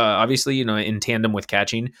 obviously, in tandem with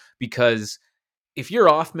catching, because if you're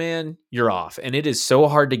off, man, you're off. And it is so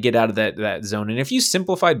hard to get out of that zone. And if you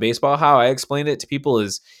simplified baseball, how I explained it to people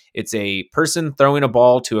is, it's a person throwing a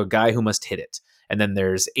ball to a guy who must hit it. And then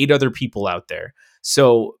there's 8 other people out there.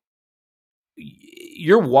 So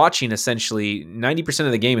you're watching, essentially 90%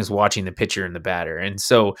 of the game is watching the pitcher and the batter. And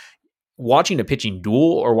so watching a pitching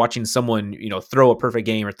duel, or watching someone, throw a perfect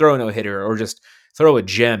game, or throw a no-hitter, or just throw a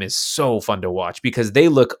gem, is so fun to watch, because they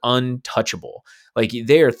look untouchable. Like,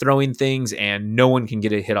 they are throwing things and no one can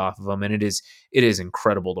get a hit off of them. And it is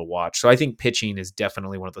incredible to watch. So I think pitching is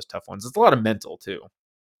definitely one of those tough ones. It's a lot of mental too.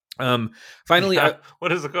 Finally,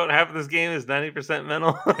 what is the quote? Half of this game is 90%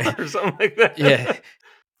 mental or something like that. Yeah.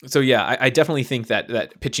 So yeah, I definitely think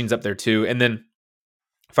that pitching's up there too. And then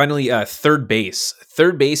finally, third base.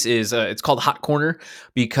 Third base is it's called hot corner,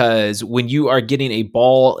 because when you are getting a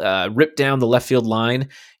ball ripped down the left field line,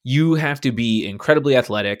 you have to be incredibly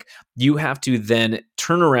athletic. You have to then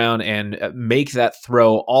turn around and make that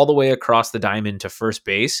throw all the way across the diamond to first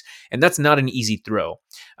base, and that's not an easy throw.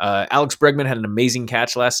 Alex Bregman had an amazing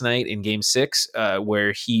catch last night in Game 6,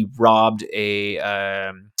 where he robbed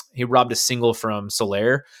a single from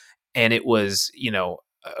Soler, and it was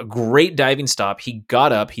a great diving stop. He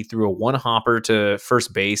got up, he threw a one hopper to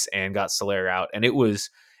first base and got Soler out. And it was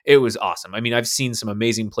awesome. I mean, I've seen some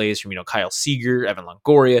amazing plays from, Kyle Seager, Evan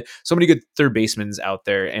Longoria, so many good third basemen out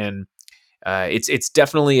there. And it's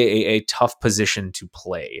definitely a tough position to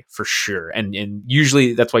play, for sure. And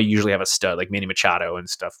usually that's why you usually have a stud like Manny Machado and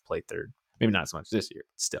stuff play third. Maybe not so much this year,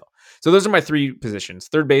 but still. So those are my 3 positions: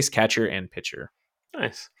 third base, catcher, and pitcher.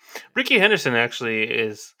 Nice. Ricky Henderson actually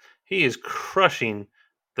is crushing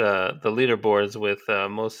the leaderboards with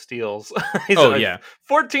most steals. He's Oh like yeah.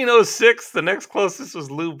 1406. The next closest was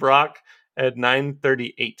Lou Brock at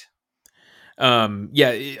 938.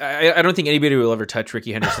 Yeah, I don't think anybody will ever touch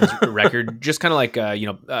Ricky Henderson's record. Just kind of like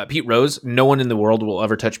Pete Rose. No one in the world will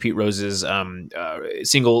ever touch Pete Rose's career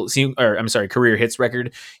hits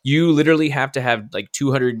record. You literally have to have like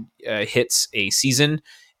 200 hits a season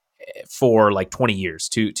for like 20 years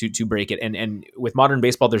to break it. And with modern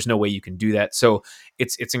baseball, there's no way you can do that. So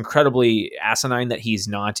it's incredibly asinine that he's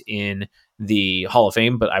not in the Hall of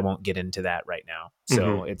Fame, but I won't get into that right now.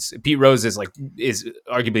 So it's Pete Rose is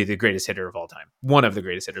arguably the greatest hitter of all time. One of the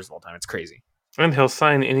greatest hitters of all time. It's crazy. And he'll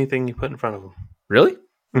sign anything you put in front of him. Really?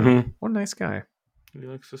 Mm-hmm. What a nice guy. He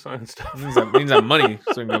likes to sign stuff. He needs that money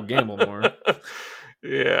so he can go gamble more.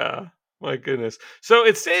 Yeah. My goodness. So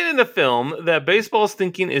it's stated in the film that baseball's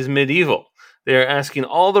thinking is medieval. They're asking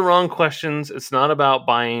all the wrong questions. It's not about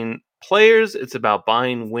buying players, it's about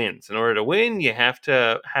buying wins. In order to win, you have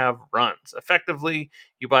to have runs. Effectively,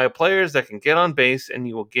 you buy players that can get on base and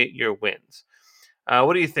you will get your wins.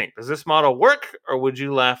 What do you think? Does this model work, or would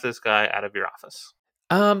you laugh this guy out of your office?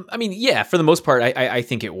 I mean, yeah, for the most part, I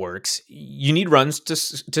think it works. You need runs to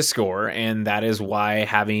score, and that is why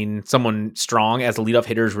having someone strong as a leadoff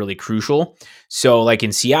hitter is really crucial. So, like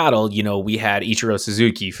in Seattle, we had Ichiro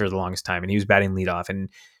Suzuki for the longest time, and he was batting leadoff, and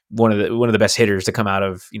one of the best hitters to come out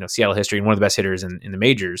of Seattle history, and one of the best hitters in the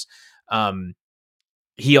majors.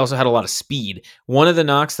 He also had a lot of speed. One of the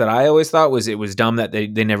knocks that I always thought was it was dumb that they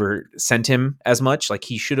never sent him as much. Like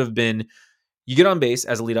he should have been. You get on base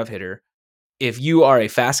as a leadoff hitter. If you are a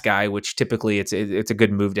fast guy, which typically it's a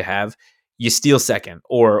good move to have, you steal second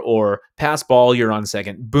or pass ball, you're on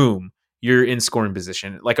second, boom, you're in scoring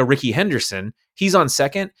position. Like a Ricky Henderson, he's on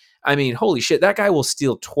second. I mean, holy shit, that guy will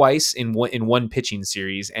steal twice in one pitching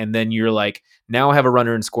series, and then you're like, now I have a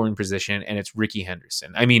runner in scoring position, and it's Ricky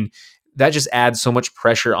Henderson. I mean, that just adds so much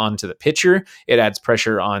pressure onto the pitcher. It adds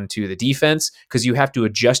pressure onto the defense because you have to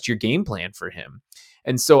adjust your game plan for him.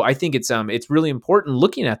 And so I think it's really important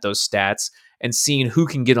looking at those stats and seeing who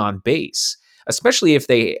can get on base, especially if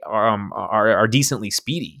they are decently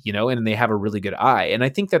speedy, and they have a really good eye. And I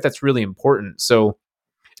think that's really important. So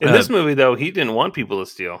in this movie, though, he didn't want people to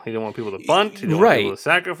steal. He didn't want people to bunt. He didn't want people to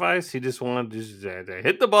sacrifice. He just wanted to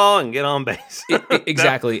hit the ball and get on base.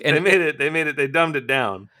 Exactly. And they dumbed it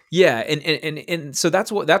down. Yeah, and so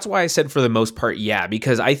that's why I said for the most part, yeah,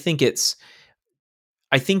 because I think that's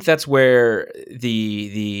where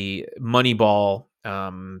the Moneyball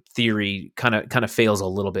theory kind of fails a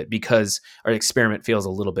little bit our experiment fails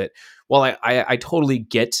a little bit. While I totally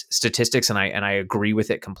get statistics and I agree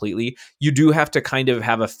with it completely, you do have to kind of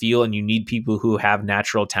have a feel, and you need people who have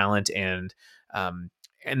natural talent and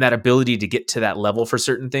that ability to get to that level for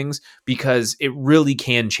certain things, because it really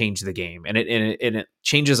can change the game, and it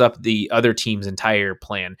changes up the other team's entire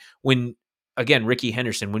plan. When again, Ricky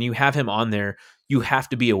Henderson, when you have him on there, you have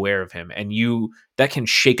to be aware of him, and that can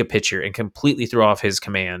shake a pitcher and completely throw off his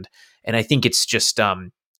command. And I think it's just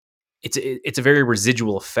it's a very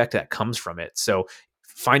residual effect that comes from it. So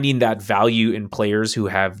finding that value in players who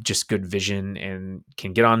have just good vision and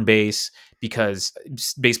can get on base, because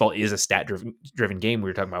baseball is a stat driven game. We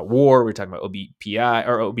were talking about WAR, we were talking about OBPI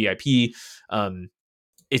or OBIP.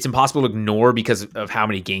 It's impossible to ignore because of how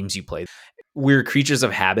many games you play. We're creatures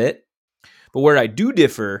of habit. But where I do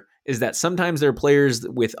differ is that sometimes there are players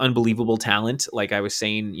with unbelievable talent. Like I was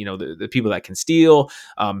saying, the people that can steal,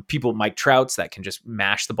 people, Mike Trouts, that can just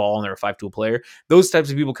mash the ball and they're a 5-tool player. Those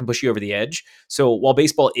types of people can push you over the edge. So while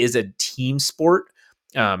baseball is a team sport,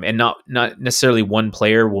 and not necessarily one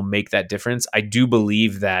player will make that difference, I do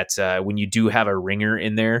believe that when you do have a ringer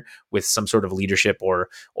in there with some sort of leadership or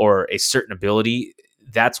a certain ability,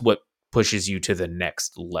 that's what pushes you to the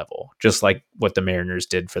next level, just like what the Mariners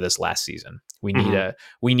did for this last season. We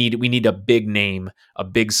need a big name, a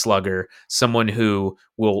big slugger, someone who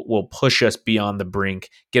will push us beyond the brink,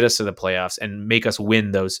 get us to the playoffs, and make us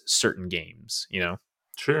win those certain games.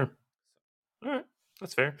 Sure. All right.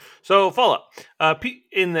 That's fair. So follow up.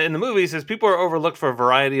 In the movie, it says people are overlooked for a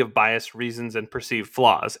variety of biased reasons and perceived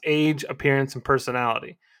flaws: age, appearance, and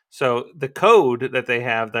personality. So the code that they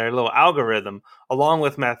have, their little algorithm, along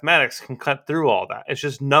with mathematics, can cut through all that. It's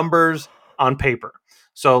just numbers on paper.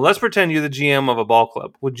 So let's pretend you're the GM of a ball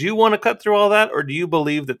club. Would you want to cut through all that, or do you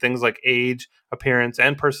believe that things like age, appearance,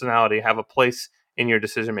 and personality have a place in your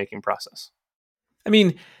decision-making process? I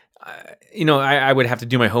mean, I would have to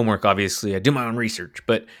do my homework, obviously. I do my own research,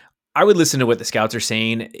 but I would listen to what the scouts are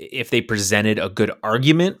saying if they presented a good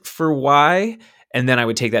argument for why, and then I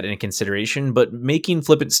would take that into consideration. But making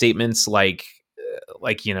flippant statements like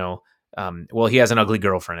well, he has an ugly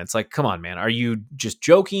girlfriend. It's like, come on, man. Are you just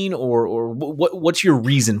joking or what's your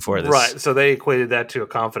reason for this? Right. So they equated that to a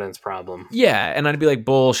confidence problem. Yeah. And I'd be like,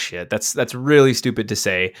 bullshit. That's really stupid to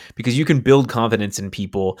say, because you can build confidence in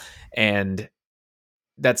people. And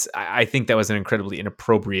I think that was an incredibly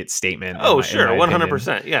inappropriate statement. Oh, sure.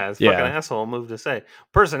 100%. Yeah. It's fucking asshole move to say.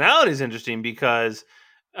 Personality is interesting because,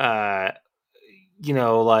 like,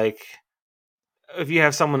 if you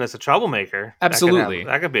have someone that's a troublemaker, absolutely,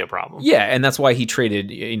 that could be a problem. Yeah, and that's why he traded,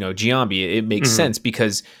 Giambi. It makes sense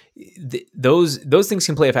because those things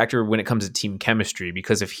can play a factor when it comes to team chemistry.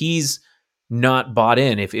 Because if he's not bought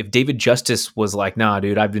in, if David Justice was like, nah,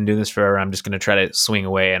 dude, I've been doing this forever, I'm just going to try to swing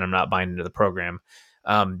away, and I'm not buying into the program,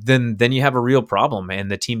 then you have a real problem,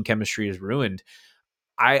 and the team chemistry is ruined.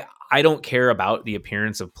 I don't care about the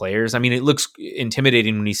appearance of players. I mean, it looks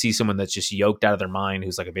intimidating when you see someone that's just yoked out of their mind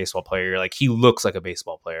who's like a baseball player. Like, he looks like a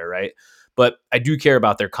baseball player, right? But I do care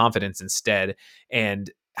about their confidence instead, and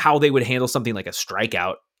how they would handle something like a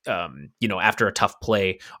strikeout. After a tough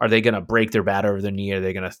play, are they going to break their bat over their knee? Are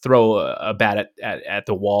they going to throw a bat at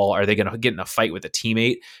the wall? Are they going to get in a fight with a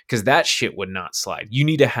teammate? Because that shit would not slide. You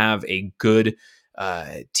need to have a good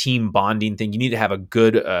team bonding thing. You need to have a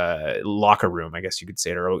good locker room, I guess you could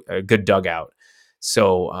say, or a good dugout.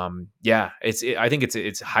 So I think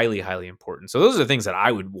it's highly, highly important. So those are the things that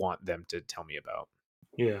I would want them to tell me about.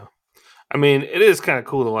 Yeah. I mean, it is kind of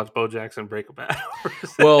cool to watch Bo Jackson break a bat.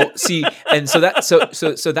 Well, see, and so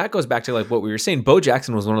that goes back to like what we were saying. Bo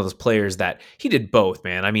Jackson was one of those players that he did both,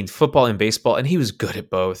 man. I mean, football and baseball, and he was good at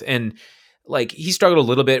both. And like, he struggled a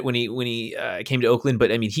little bit when he came to Oakland,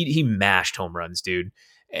 but I mean, he mashed home runs, dude,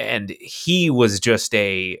 and he was just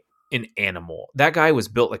an animal. That guy was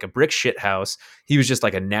built like a brick shit house. He was just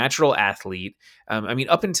like a natural athlete. I mean,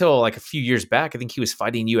 up until like a few years back, I think he was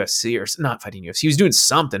fighting UFC, or not fighting UFC. He was doing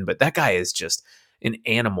something, but that guy is just an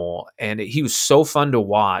animal, and he was so fun to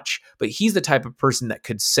watch. But he's the type of person that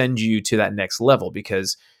could send you to that next level,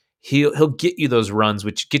 because he'll get you those runs,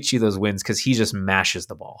 which gets you those wins, because he just mashes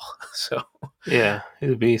the ball. So yeah,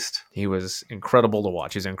 he's a beast. He was incredible to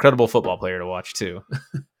watch. He's an incredible football player to watch too.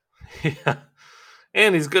 Yeah.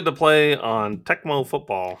 And he's good to play on Tecmo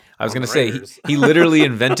Football. I was going to say, he literally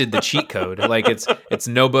invented the cheat code. Like, it's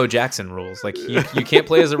no Bo Jackson rules. Like, you can't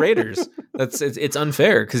play as the Raiders. It's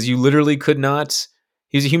unfair, because you literally could not.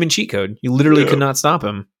 He was a human cheat code. You literally could not stop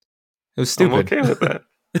him. It was stupid. I'm okay with that.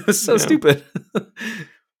 It was so stupid.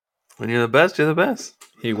 When you're the best, you're the best.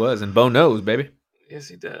 He was, and Bo knows, baby. Yes,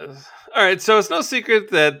 he does. All right, so it's no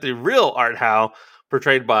secret that the real Art Howe,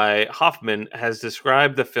 portrayed by Hoffman, has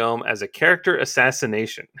described the film as a character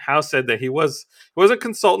assassination. Howe said that he wasn't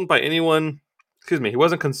consulted by anyone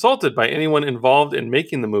involved in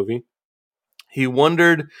making the movie. He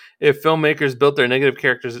wondered if filmmakers built their negative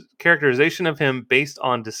characterization of him based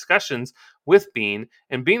on discussions with Bean.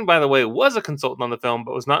 And Bean, by the way, was a consultant on the film,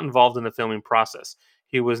 but was not involved in the filming process.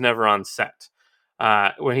 He was never on set.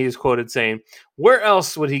 When he is quoted saying, "Where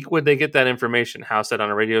else would they get that information?" Howe said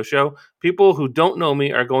on a radio show, "People who don't know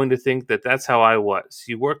me are going to think that that's how I was.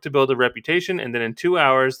 You work to build a reputation, and then in 2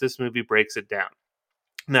 hours, this movie breaks it down."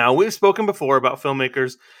 Now, we've spoken before about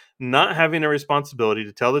filmmakers not having a responsibility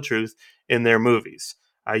to tell the truth in their movies.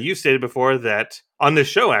 You stated before that on this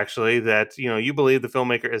show, actually, that you believe the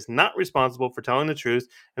filmmaker is not responsible for telling the truth,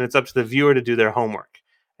 and it's up to the viewer to do their homework.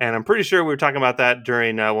 And I'm pretty sure we were talking about that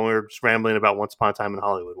during when we were just rambling about Once Upon a Time in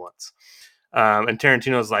Hollywood once. And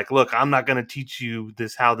Tarantino's like, "Look, I'm not going to teach you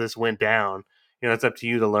how this went down. It's up to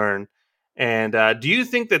you to learn." And do you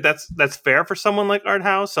think that that's fair for someone like Art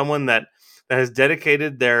Howe, someone that has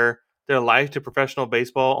dedicated their life to professional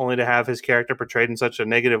baseball, only to have his character portrayed in such a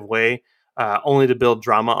negative way, only to build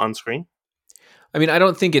drama on screen? I mean, I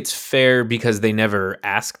don't think it's fair, because they never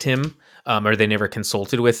asked him, or they never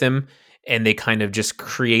consulted with him, and they kind of just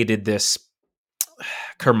created this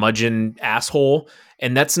curmudgeon asshole.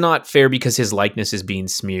 And that's not fair, because his likeness is being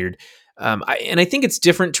smeared. I think it's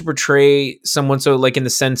different to portray someone. So, like, in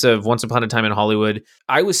the sense of Once Upon a Time in Hollywood,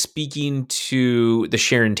 I was speaking to the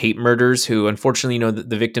Sharon Tate murders, who unfortunately,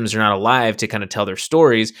 the victims are not alive to kind of tell their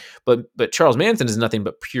stories. But Charles Manson is nothing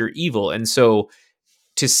but pure evil, and so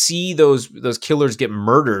to see those killers get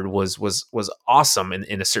murdered was awesome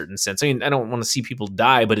in a certain sense. I mean, I don't want to see people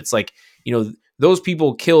die, but it's like, those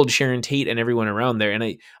people killed Sharon Tate and everyone around there. And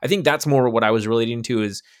I think that's more what I was relating to,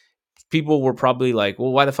 is people were probably like,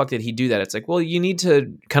 well, why the fuck did he do that? It's like, well, you need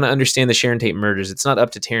to kind of understand the Sharon Tate murders. It's not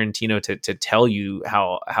up to Tarantino to tell you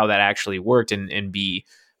how that actually worked and be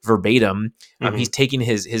verbatim. He's taking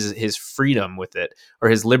his freedom with it, or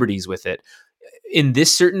his liberties with it. in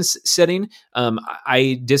this certain setting,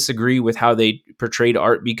 I disagree with how they portrayed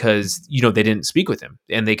Art because, they didn't speak with him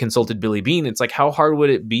and they consulted Billy Beane. It's like, how hard would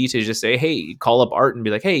it be to just say, hey, call up Art and be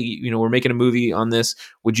like, hey, we're making a movie on this.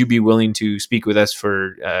 Would you be willing to speak with us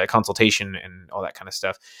for consultation and all that kind of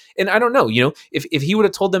stuff? And I don't know, if he would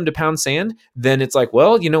have told them to pound sand, then it's like,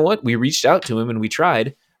 well, you know what? We reached out to him and we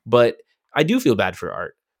tried, but I do feel bad for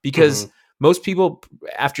Art because most people,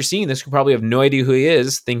 after seeing this, who probably have no idea who he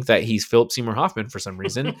is, think that he's Philip Seymour Hoffman for some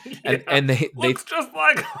reason, and they looks just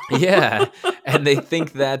like yeah, and they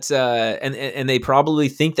think that and they probably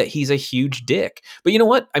think that he's a huge dick. But you know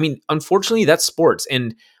what? I mean, unfortunately, that's sports,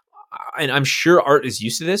 and I'm sure Art is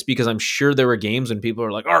used to this because I'm sure there were games when people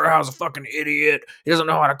are like, Art Howe's a fucking idiot. He doesn't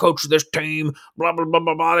know how to coach this team. Blah blah blah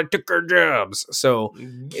blah blah. They took their jobs. So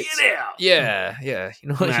get out. Yeah.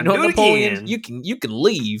 Napoleon, you can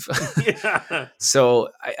leave. Yeah. So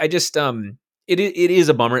I just it is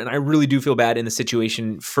a bummer, and I really do feel bad in the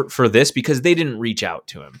situation for this because they didn't reach out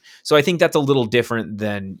to him. So I think that's a little different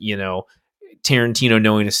than Tarantino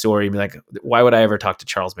knowing a story and be like, why would I ever talk to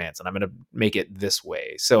Charles Manson? I'm going to make it this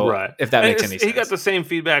way. So if that makes any sense. He got the same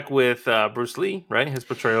feedback with Bruce Lee, right? His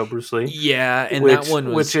portrayal of Bruce Lee. Yeah, and that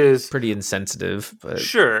one was pretty insensitive. But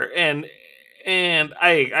sure, and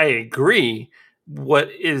I agree.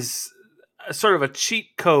 What is sort of a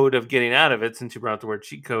cheat code of getting out of it, since you brought up the word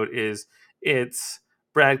cheat code, is it's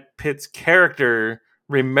Brad Pitt's character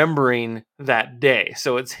remembering that day.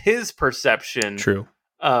 So it's his perception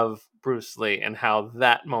of Bruce Lee and how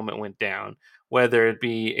that moment went down, whether it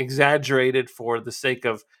be exaggerated for the sake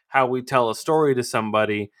of how we tell a story to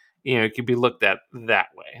somebody, it could be looked at that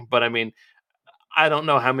way. But I mean, I don't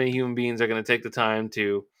know how many human beings are going to take the time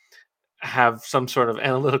to have some sort of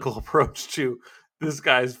analytical approach to this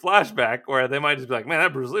guy's flashback, where they might just be like, man,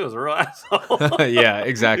 that Bruce Lee was a real asshole. Yeah,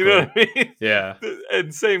 exactly. You know what I mean? Yeah.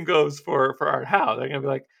 And same goes for Art Howe. They're going to be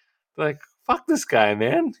like, fuck this guy,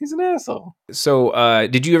 man. He's an asshole. So,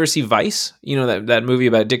 did you ever see Vice? That movie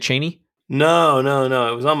about Dick Cheney? No.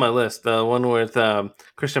 It was on my list. The one with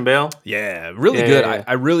Christian Bale. Yeah, really good. Yeah.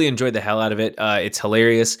 I really enjoyed the hell out of it. It's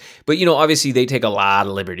hilarious. But, obviously they take a lot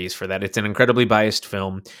of liberties for that. It's an incredibly biased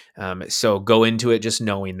film. So go into it just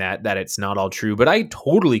knowing that it's not all true. But I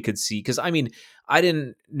totally could see, because, I mean, I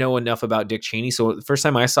didn't know enough about Dick Cheney. So the first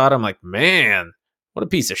time I saw it, I'm like, man, what a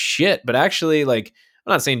piece of shit. But actually, like,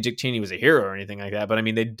 I'm not saying Dick Cheney was a hero or anything like that, but I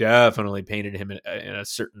mean, they definitely painted him in a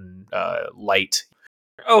certain light.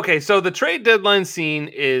 Okay, so the trade deadline scene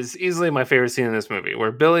is easily my favorite scene in this movie,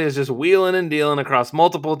 where Billy is just wheeling and dealing across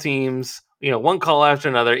multiple teams, one call after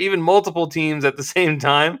another, even multiple teams at the same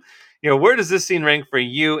time. Where does this scene rank for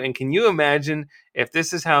you? And can you imagine if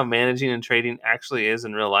this is how managing and trading actually is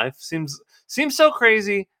in real life? Seems so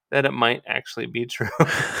crazy that it might actually be true.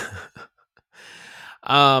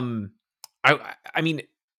 I mean,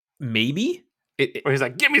 maybe. Or he's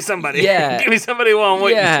like, give me somebody. Yeah. Give me somebody while I'm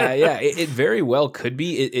waiting. Yeah. It very well could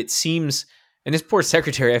be. It seems, and this poor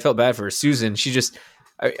secretary, I felt bad for her, Susan. She just,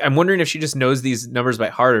 I'm wondering if she just knows these numbers by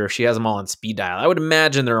heart or if she has them all on speed dial. I would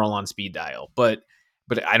imagine they're all on speed dial, but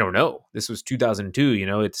I don't know. This was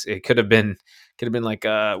 2002. It could have been like,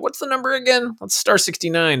 what's the number again? Let's star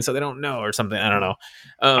 69, so they don't know or something. I don't know.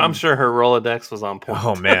 I'm sure her Rolodex was on point.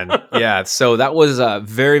 Oh man, yeah. So that was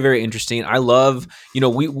very, very interesting. I love,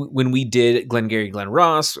 when we did Glengarry Glen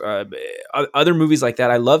Ross, other movies like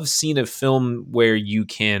that. I love seeing a film where you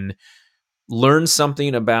can learn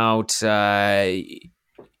something about an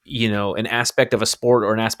aspect of a sport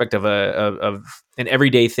or an aspect of of an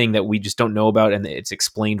everyday thing that we just don't know about, and it's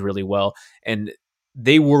explained really well. And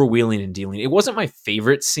they were wheeling and dealing. It wasn't my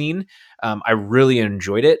favorite scene. I really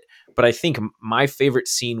enjoyed it, but I think my favorite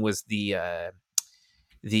scene was the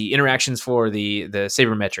interactions for the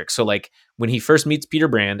sabermetrics. So like when he first meets Peter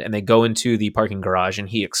Brand and they go into the parking garage and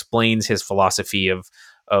he explains his philosophy of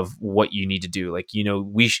what you need to do. Like,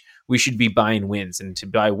 we should be buying wins, and to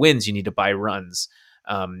buy wins, you need to buy runs.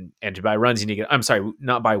 And to buy runs, you need to get, I'm sorry,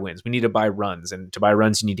 not buy wins. We need to buy runs, and to buy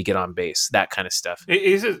runs, you need to get on base, that kind of stuff.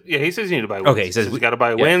 He says you need to buy wins. Okay. He says you got to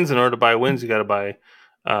buy wins. In order to buy wins, you got to buy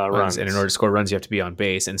runs. And in order to score runs, you have to be on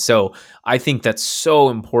base. And so I think that's so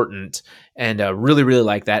important, and really, really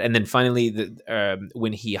like that. And then finally,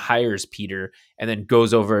 when he hires Peter and then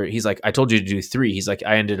goes over, he's like, I told you to do 3. He's like,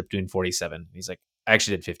 I ended up doing 47. He's like, I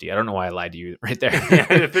actually did 50. I don't know why I lied to you right there. Yeah,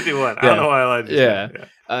 I did 51. I don't know why I lied to you. Yeah.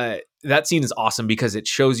 That scene is awesome because it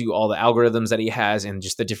shows you all the algorithms that he has and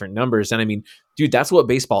just the different numbers. And I mean, dude, that's what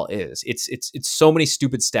baseball is. It's so many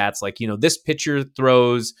stupid stats. Like, this pitcher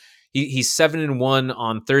throws, he's 7-1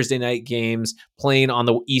 on Thursday night games playing on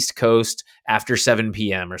the East Coast after 7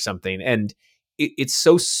 p.m. or something. And it's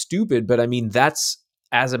so stupid, but I mean, that's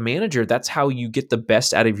as a manager, that's how you get the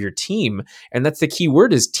best out of your team. And that's the key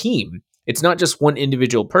word, is team. It's not just one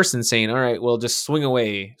individual person saying, all right, well, just swing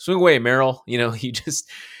away, Merrill.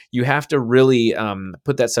 You have to really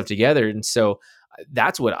put that stuff together. And so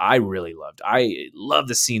that's what I really loved. I love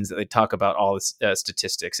the scenes that they talk about all this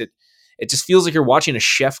statistics. It just feels like you're watching a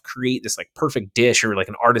chef create this like perfect dish, or like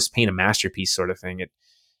an artist paint a masterpiece sort of thing.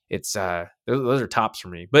 It's those are tops for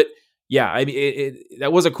me. But yeah, I mean,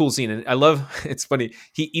 that was a cool scene, and I love. It's funny.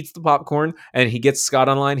 He eats the popcorn, and he gets Scott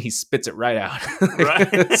online. He spits it right out. Right,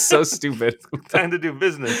 it's so stupid. Time to do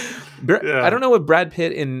business. I don't know what Brad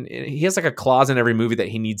Pitt he has like a clause in every movie that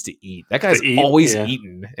he needs to eat. That guy's always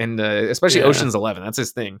eaten, and especially Ocean's 11. That's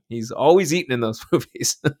his thing. He's always eating in those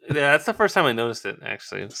movies. Yeah, that's the first time I noticed it.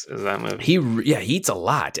 Actually, is that movie? He eats a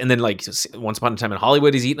lot, and then like Once Upon a Time in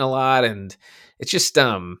Hollywood, he's eating a lot, and it's just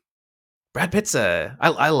Brad Pitt's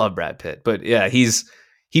I love Brad Pitt, but yeah, he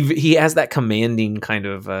has that commanding kind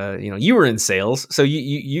of you were in sales, so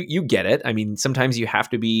you get it. I mean, sometimes you have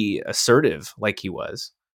to be assertive like he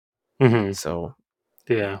was. Mm-hmm. So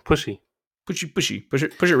yeah, push it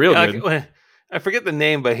real good. Like, I forget the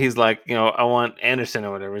name, but he's like, I want Anderson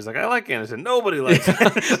or whatever. He's like, I like Anderson. Nobody likes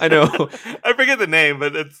Anderson. I know. I forget the name,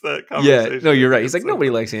 but it's the conversation. Yeah, no, you're right. He's like,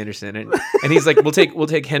 nobody likes Anderson. And he's like, we'll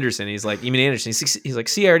take Henderson. He's like, you mean Anderson? He's like,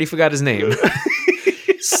 see, I already forgot his name.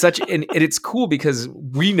 And it's cool because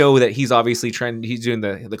we know that he's obviously he's doing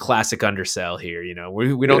the classic undersell here.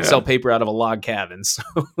 We don't sell paper out of a log cabin. So.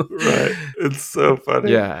 Right. It's so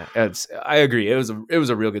funny. Yeah, I agree. It was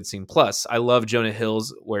a real good scene. Plus, I love Jonah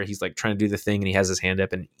Hill's where he's like trying to do the thing and he has his hand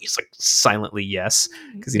up and he's like silently yes,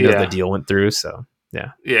 because he knows the deal went through. So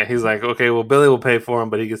yeah. Yeah, he's like, okay, well, Billy will pay for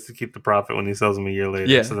him, but he gets to keep the profit when he sells them a year later.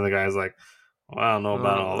 Yeah. So then the guy's like, well, I don't know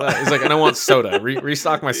about all that. He's like, and I want soda.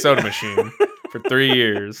 Restock my soda machine. For 3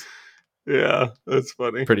 years. Yeah, that's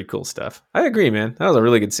funny. Pretty cool stuff. I agree, man. That was a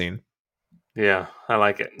really good scene. Yeah, I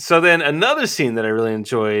like it. So then another scene that I really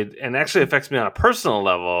enjoyed and actually affects me on a personal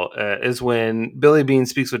level is when Billy Beane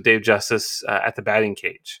speaks with Dave Justice at the batting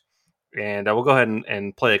cage. And I will go ahead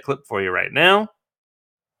and play a clip for you right now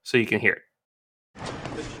so you can hear it.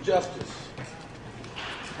 Mr. Justice,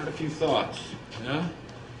 had a few thoughts. Yeah?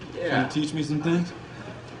 Yeah. Can you teach me some things?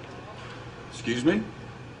 Excuse me?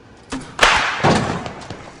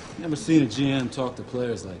 Never seen a GM talk to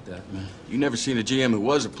players like that, man. You never seen a GM who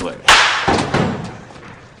was a player?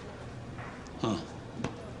 Huh.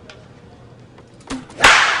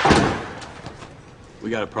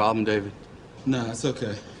 We got a problem, David? Nah, it's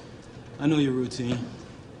okay. I know your routine.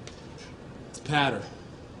 It's patter.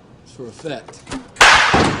 It's for effect.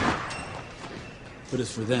 But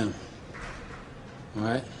it's for them. All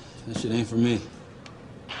right? That shit ain't for me.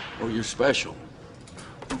 Oh, you're special.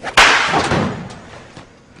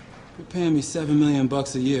 You're paying me $7 million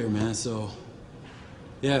a year, man, so...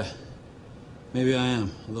 Yeah. Maybe I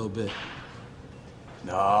am, a little bit.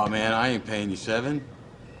 No, man, I ain't paying you 7.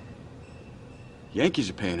 Yankees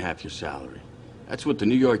are paying half your salary. That's what the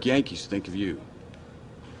New York Yankees think of you.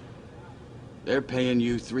 They're paying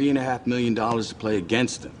you $3.5 million to play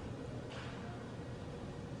against them.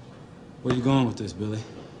 Where you going with this, Billy?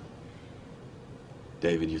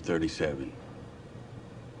 David, you're 37.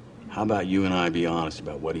 How about you and I be honest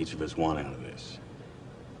about what each of us want out of this?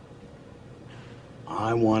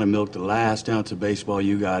 I want to milk the last ounce of baseball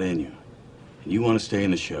you got in you. And you want to stay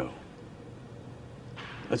in the show.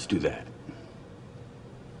 Let's do that.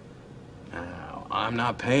 Now, I'm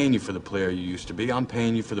not paying you for the player you used to be. I'm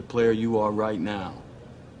paying you for the player you are right now.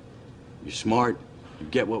 You're smart. You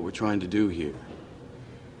get what we're trying to do here.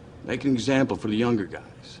 Make an example for the younger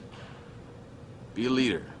guys. Be a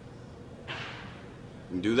leader.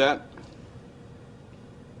 You can do that?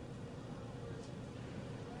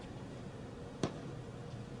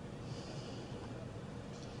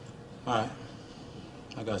 All right.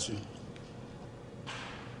 I got you.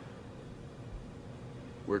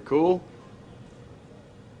 We're cool?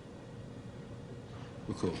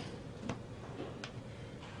 We're cool.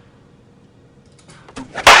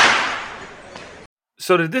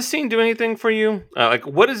 So did this scene do anything for you?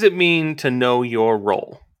 What does it mean to know your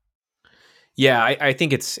role? Yeah, I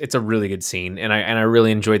think it's a really good scene, and I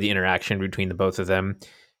really enjoyed the interaction between the both of them.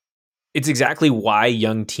 It's exactly why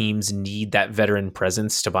young teams need that veteran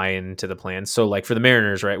presence to buy into the plan. So, like for the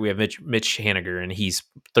Mariners, right, we have Mitch Haniger, and he's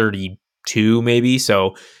 32 maybe.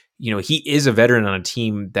 So, he is a veteran on a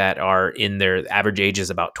team that are in their average age is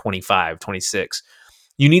about 25, 26.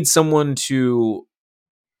 You need someone to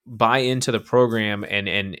buy into the program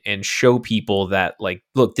and show people that, like,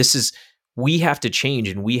 look, we have to change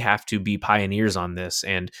and we have to be pioneers on this.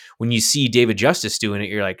 And when you see David Justice doing it,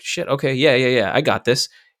 you're like, shit, okay, yeah, I got this.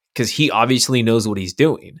 because he obviously knows what he's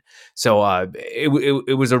doing. So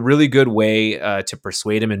it was a really good way to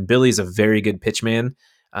persuade him. And Billy's a very good pitchman.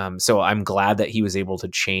 So I'm glad that he was able to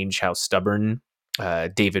change how stubborn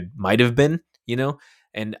David might have been,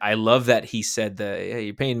 And I love that he said that, hey,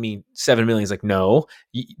 you're paying me $7 million. He's like, no,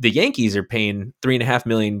 the Yankees are paying $3.5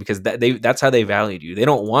 million because that's how they valued you. They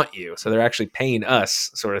don't want you, so they're actually paying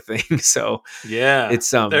us, sort of thing. So yeah, it's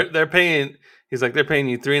they're paying. He's like, they're paying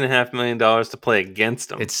you $3.5 million to play against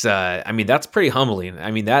them. It's I mean, that's pretty humbling. I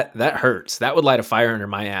mean, that hurts. That would light a fire under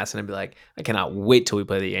my ass, and I'd be like, I cannot wait till we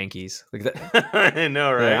play the Yankees. Like that, I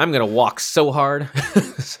know, right? I'm gonna walk so hard.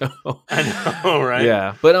 So I know, right?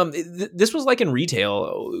 Yeah, but this was like in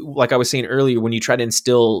retail, like I was saying earlier, when you try to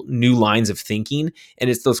instill new lines of thinking, and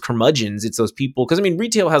it's those curmudgeons, it's those people. Because I mean,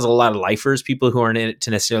 retail has a lot of lifers, people who aren't in it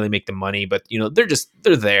to necessarily make the money, but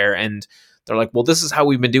they're there and. They're like, well, this is how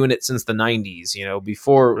we've been doing it since the 90s,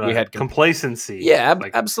 before we had complacency. Yeah,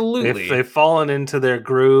 absolutely. They've fallen into their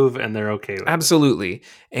groove and they're okay with absolutely. It.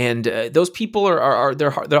 And those people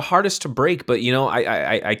they're hardest to break, but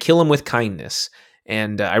I kill them with kindness.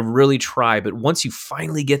 And I really try. But once you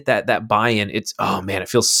finally get that buy-in, it's, oh man, it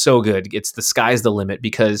feels so good. It's the sky's the limit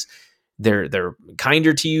because they're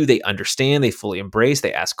kinder to you. They understand, they fully embrace,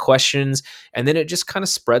 they ask questions, and then it just kind of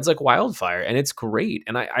spreads like wildfire, and it's great.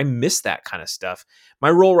 And I miss that kind of stuff.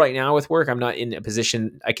 My role right now with work, I'm not in a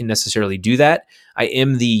position I can necessarily do that. I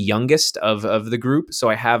am the youngest of the group, so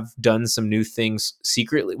I have done some new things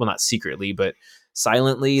secretly. Well, not secretly, but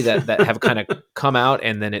silently that have kind of come out,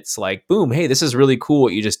 and then it's like, boom, hey, this is really cool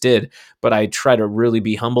what you just did. But I try to really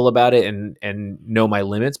be humble about it and know my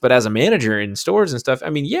limits. But as a manager in stores and stuff, I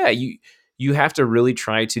mean, yeah, you have to really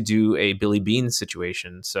try to do a Billy Bean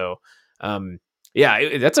situation. So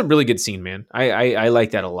that's a really good scene, man. I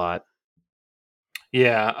like that a lot.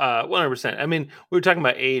 Yeah, 100%. I mean, we were talking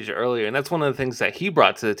about age earlier, and that's one of the things that he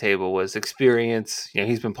brought to the table was experience.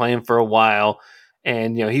 He's been playing for a while.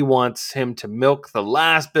 And he wants him to milk the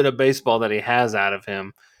last bit of baseball that he has out of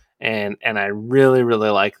him, and I really,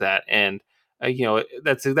 really like that. And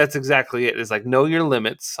that's exactly it. It's like, know your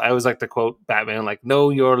limits. I always like to quote Batman, like,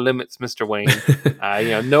 know your limits, Mr.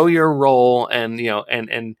 Wayne. Know your role, and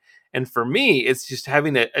and for me, it's just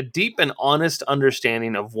having a deep and honest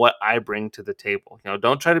understanding of what I bring to the table.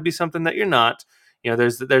 Don't try to be something that you're not.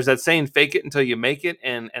 There's that saying, fake it until you make it,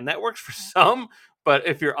 and that works for some. But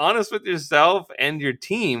if you're honest with yourself and your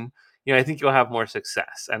team, I think you'll have more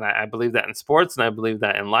success. And I believe that in sports, and I believe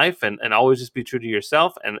that in life, and always just be true to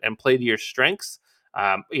yourself and play to your strengths.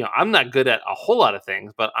 I'm not good at a whole lot of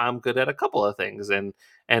things, but I'm good at a couple of things. And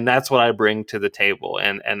that's what I bring to the table.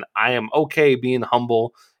 And I am okay being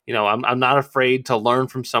humble. I'm not afraid to learn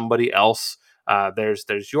from somebody else.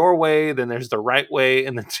 There's your way, then there's the right way,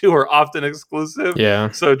 and the two are often exclusive.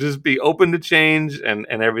 Yeah. So just be open to change, and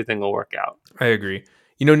everything will work out. I agree.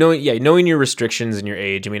 Knowing your restrictions and your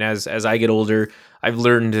age. I mean, as I get older, I've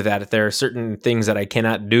learned that there are certain things that I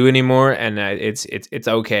cannot do anymore, and it's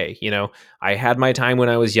okay. I had my time when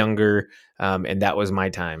I was younger, and that was my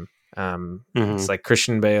time. It's like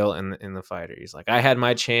Christian Bale in The Fighter. He's like, I had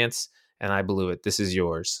my chance, and I blew it. This is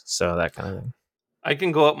yours. So that kind of thing. I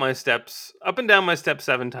can go up and down my steps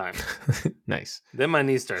 7 times. Nice. Then my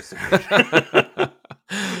knee starts to hurt.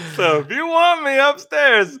 So if you want me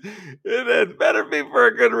upstairs, it better be for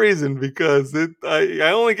a good reason, because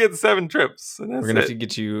I only get 7 trips. And that's We're going to have to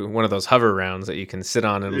get you one of those hover rounds that you can sit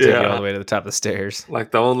on and it'll take you all the way to the top of the stairs.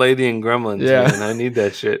 Like the old lady in Gremlins. Yeah. Man, I need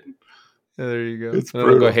that shit. Yeah, there you go. It's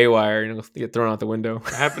it'll go haywire and it'll get thrown out the window.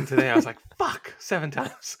 It happened today. I was like, fuck, 7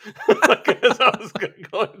 times. Like, as I was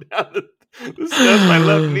going down the steps, my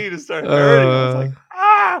left knee to start hurting. I was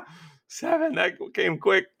like, 7. That came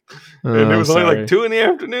quick. And it was only like 2 in the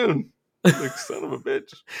afternoon. Like, son of a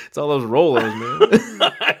bitch. It's all those rollers, man.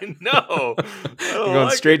 I know. You're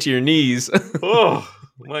going straight to your knees. Oh,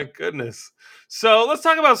 my goodness. So let's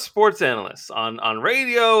talk about sports analysts on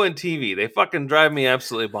radio and TV. They fucking drive me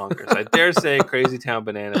absolutely bonkers. I dare say Crazy Town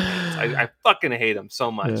Banana Pants. I fucking hate them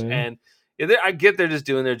so much. Yeah. And I get they're just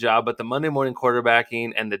doing their job, but the Monday morning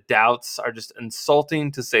quarterbacking and the doubts are just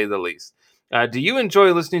insulting, to say the least. Do you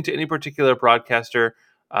enjoy listening to any particular broadcaster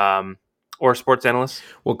or sports analyst?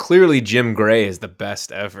 Well, clearly Jim Gray is the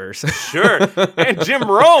best ever. Sure. And Jim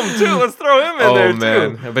Rome, too. Let's throw him in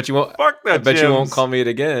there, too. I bet you won't. Fuck that, I bet you won't call me it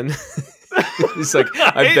again. He's like,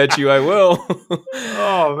 I bet you I will.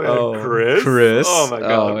 Oh man, Chris. Oh my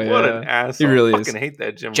god, what an asshole! He really I fucking hate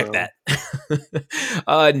that Jim. Check Rome.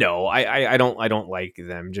 that. No, I don't like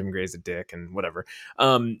them. Jim Gray's a dick and whatever.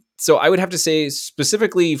 So I would have to say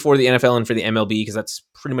specifically for the NFL and for the MLB, because that's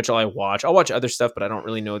pretty much all I watch. I'll watch other stuff, but I don't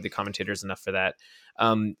really know the commentators enough for that.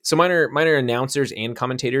 So mine are announcers and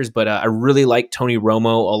commentators, but I really like Tony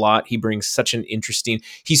Romo a lot. He brings such an interesting.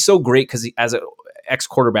 He's so great because as a ex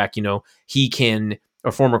quarterback, he can.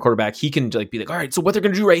 A former quarterback, he can like be like, all right, so what they're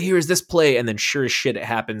gonna do right here is this play, and then sure as shit it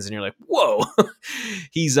happens, and you're like, whoa.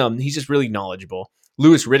 He's just really knowledgeable.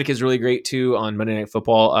 Louis Riddick is really great too on Monday Night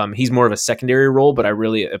Football. He's more of a secondary role, but I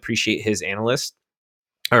really appreciate his analysis,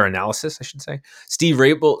 I should say. Steve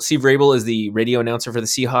Rabel is the radio announcer for the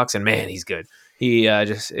Seahawks, and man, he's good. He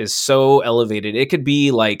just is so elevated. It could be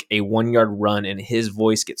like a 1 yard run, and his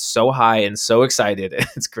voice gets so high and so excited.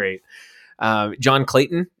 It's great. John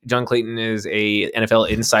Clayton. John Clayton is a NFL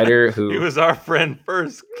insider who... He was our friend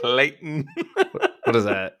first, Clayton. What is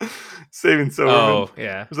that? Saving Silverman. Oh,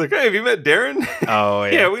 yeah. I was like, hey, have you met Darren? Oh,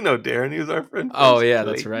 yeah. Yeah, we know Darren. He was our friend first, Oh, yeah,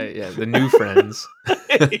 Clayton. That's right. Yeah, the new friends.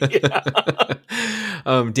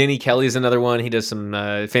 Danny Kelly is another one. He does some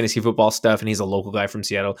fantasy football stuff, and he's a local guy from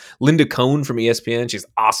Seattle. Linda Cohn from ESPN. She's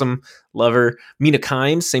awesome. Love her. Mina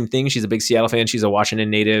Kimes, same thing. She's a big Seattle fan. She's a Washington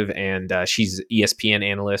native, and she's ESPN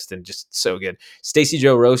analyst and just so good. Stacey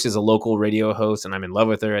Joe Roast is a local radio host, and I'm in love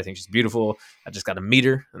with her. I think she's beautiful. I just got to meet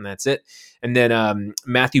her, and that's it. And then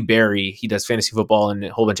Matthew Berry, he does fantasy football and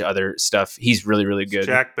a whole bunch of other stuff. He's really, really good.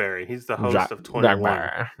 Jack Berry. He's the host of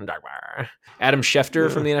 21. Adam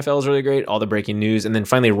Schefter from the NFL is really great. All the breaking news. And then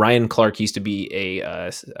finally, Ryan Clark used to be a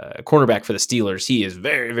cornerback for the Steelers. He is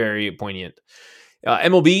very, very poignant.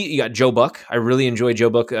 MLB, you got Joe Buck. I really enjoy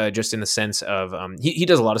Joe Buck just in the sense of he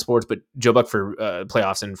does a lot of sports, but Joe Buck for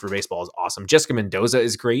playoffs and for baseball is awesome. Jessica Mendoza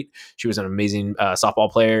is great. She was an amazing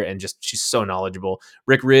softball player and just she's so knowledgeable.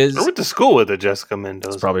 Rick Riz. I went to school with a Jessica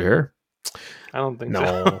Mendoza. It's probably her. I don't think so.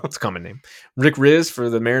 No, it's a common name. Rick Riz for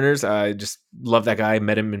the Mariners. I just love that guy.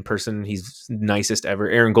 Met him in person. He's nicest ever.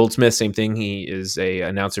 Aaron Goldsmith, same thing. He is a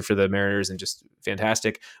announcer for the Mariners and just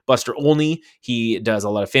fantastic. Buster Olney, he does a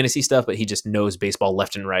lot of fantasy stuff, but he just knows baseball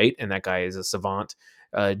left and right, and that guy is a savant.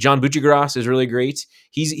 John Buccigross is really great.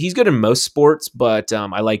 He's good in most sports, but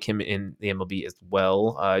I like him in the MLB as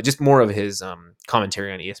well. Just more of his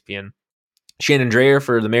commentary on ESPN. Shannon Dreyer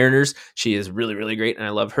for the Mariners. She is really, really great, and I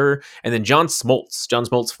love her. And then John Smoltz. John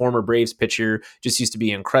Smoltz, former Braves pitcher, just used to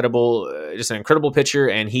be incredible, just an incredible pitcher,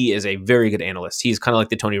 and he is a very good analyst. He's kind of like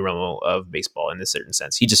the Tony Romo of baseball in this certain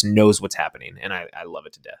sense. He just knows what's happening, and I love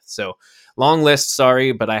it to death. So, long list,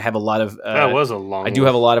 sorry, but I have a lot of... that was a long I do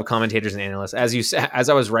have a lot of commentators and analysts. As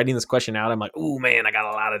I was writing this question out, I'm like, oh, man, I got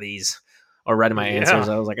a lot of these. Or writing my answers,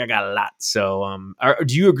 I was like, I got a lot. So,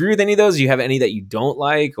 do you agree with any of those? Do you have any that you don't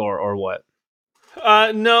like, or what?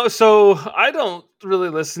 No, so I don't really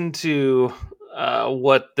listen to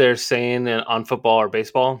what they're saying on football or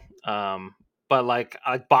baseball. But like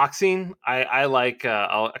boxing, I like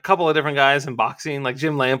a couple of different guys in boxing, like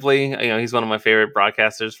Jim Lampley. He's one of my favorite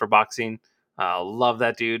broadcasters for boxing. Love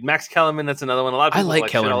that dude. Max Kellerman, that's another one. A lot of people I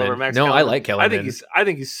like Kellerman. Shit all over Max no, Kellerman. I like Kellerman. I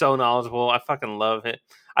think he's so knowledgeable. I fucking love it.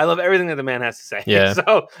 I love everything that the man has to say. Yeah.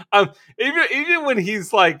 So even when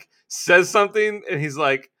he's like says something and he's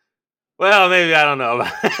like, well, maybe I don't know.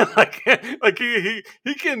 like he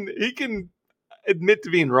can admit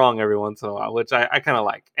to being wrong every once in a while, which I kind of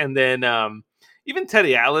like. And then even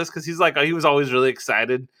Teddy Atlas, because he's like he was always really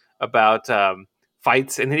excited about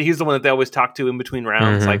fights, and he's the one that they always talk to in between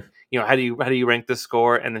rounds. Like how do you rank the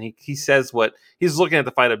score? And then he says what he's looking at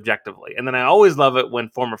the fight objectively. And then I always love it when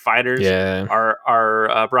former fighters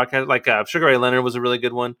are broadcast. Like Sugar Ray Leonard was a really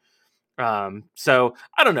good one. So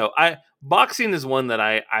I don't know. Boxing is one that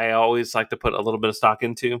I always like to put a little bit of stock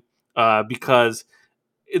into because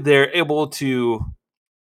they're able to.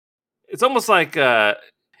 It's almost like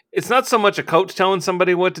it's not so much a coach telling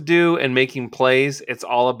somebody what to do and making plays. It's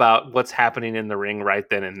all about what's happening in the ring right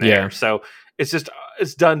then and there. Yeah. So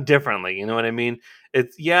it's done differently. You know what I mean?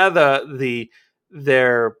 It's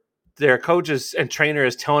their coaches and trainer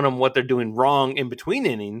is telling them what they're doing wrong in between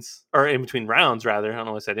innings or in between rounds, rather. I don't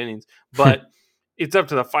know if I said innings, but it's up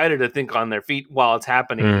to the fighter to think on their feet while it's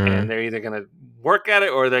happening, and they're either going to work at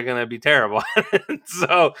it or they're going to be terrible.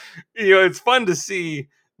 So, it's fun to see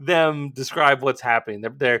them describe what's happening.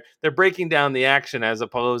 They're breaking down the action as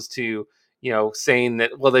opposed to, saying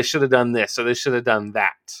that, well, they should have done this or they should have done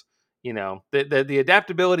that. The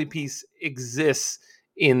adaptability piece exists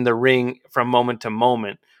in the ring from moment to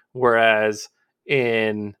moment. Whereas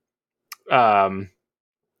in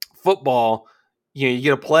football, you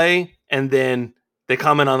get a play and then they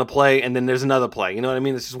comment on the play, and then there's another play. You know what I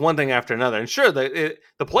mean? This is one thing after another. And sure, the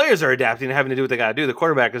players are adapting and having to do what they got to do. The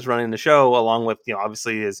quarterback is running the show along with,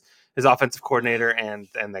 obviously his offensive coordinator and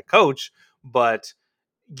the coach, but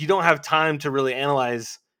you don't have time to really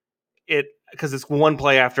analyze it because it's one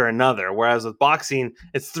play after another. Whereas with boxing,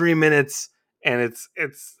 it's 3 minutes and it's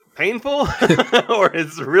painful or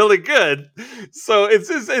it's really good. So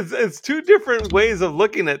it's two different ways of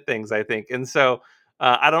looking at things, I think. And so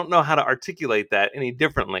I don't know how to articulate that any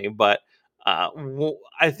differently, but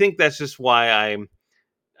I think that's just why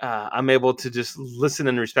I'm able to just listen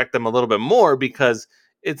and respect them a little bit more, because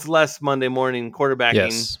it's less Monday morning quarterbacking.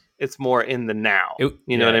 Yes. It's more in the now.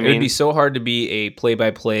 You know what I mean? It would be so hard to be a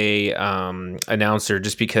play-by-play announcer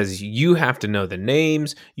just because you have to know the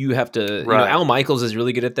names. You have to. Right. Al Michaels is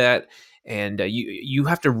really good at that, and you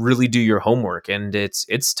have to really do your homework, and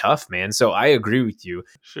it's tough, man. So I agree with you.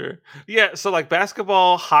 Sure. Yeah. So like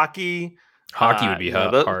basketball, hockey would be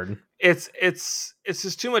hard. It's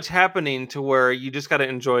just too much happening to where you just got to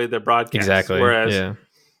enjoy the broadcast. Exactly. Whereas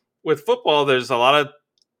with football, there's a lot of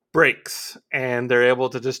breaks, and they're able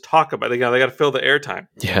to just talk about it. They got to fill the airtime.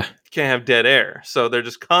 Yeah. You can't have dead air. So they're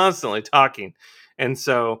just constantly talking. And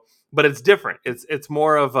so, but it's different. It's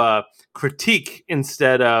more of a critique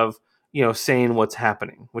instead of, saying what's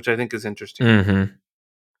happening, which I think is interesting. Mm-hmm.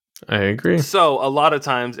 I agree. So a lot of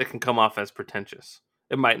times it can come off as pretentious.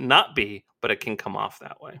 It might not be, but it can come off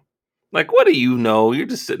that way. Like, what do you know? You're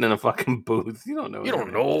just sitting in a fucking booth. You don't know. You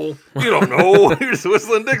don't know. You don't know. You're just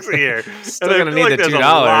whistling Dixie here. Still gonna need the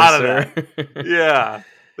 $2, sir. Yeah,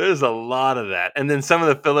 there's a lot of that. And then some of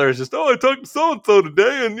the filler is just, I talked to so and so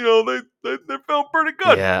today, and they felt pretty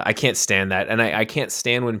good. Yeah, I can't stand that, and I can't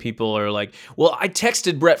stand when people are like, "Well, I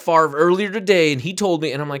texted Brett Favre earlier today, and he told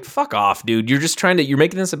me," and I'm like, "Fuck off, dude! You're just you're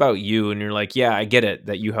making this about you," and you're like, "Yeah, I get it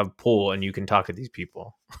that you have pull and you can talk to these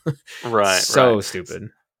people." Right. So stupid.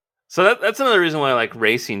 So that's another reason why I like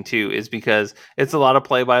racing too, is because it's a lot of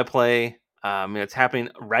play-by-play. It's happening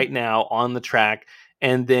right now on the track,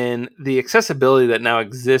 and then the accessibility that now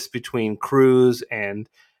exists between crews and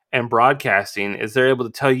broadcasting is they're able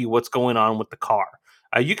to tell you what's going on with the car.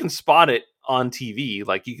 You can spot it on TV,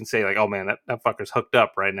 like you can say, like, "Oh man, that fucker's hooked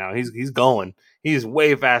up right now. He's going. He's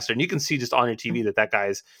way faster," and you can see just on your TV that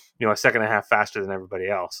guy's a second and a half faster than everybody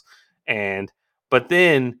else. But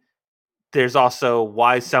then there's also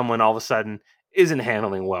why someone all of a sudden isn't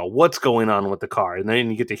handling well. What's going on with the car? And then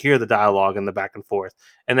you get to hear the dialogue and the back and forth.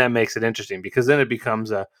 And that makes it interesting, because then it becomes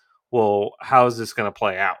how is this going to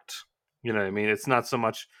play out? You know what I mean? It's not so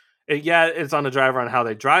much, it's on the driver on how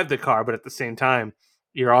they drive the car, but at the same time,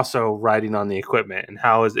 you're also riding on the equipment and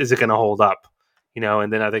how is it going to hold up?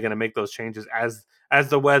 And then are they going to make those changes as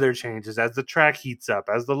the weather changes, as the track heats up,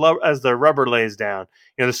 as the rubber lays down?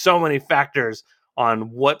 There's so many factors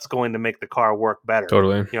on what's going to make the car work better.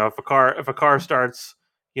 Totally. If a car starts,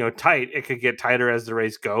 tight, it could get tighter as the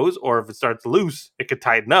race goes, or if it starts loose, it could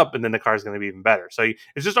tighten up, and then the car is going to be even better. So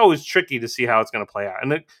it's just always tricky to see how it's going to play out.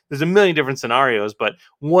 And there's a million different scenarios, but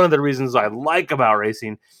one of the reasons I like about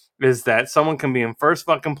racing is that someone can be in first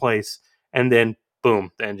fucking place, and then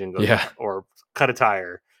boom, the engine goes out, or cut a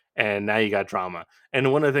tire, and now you got drama.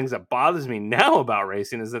 And one of the things that bothers me now about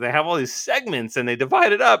racing is that they have all these segments and they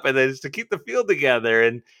divide it up, and they just to keep the field together.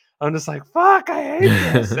 And I'm just like, fuck, I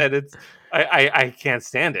hate this. And I can't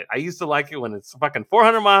stand it. I used to like it when it's fucking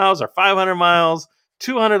 400 miles or 500 miles,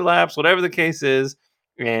 200 laps, whatever the case is,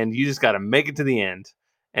 and you just got to make it to the end.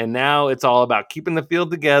 And now it's all about keeping the field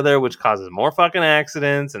together, which causes more fucking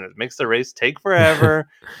accidents, and it makes the race take forever,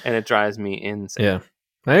 and it drives me insane. Yeah,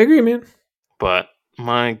 I agree, man. But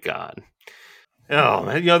my God. Oh,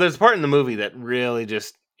 man. There's a part in the movie that really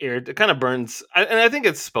just it kind of burns. And I think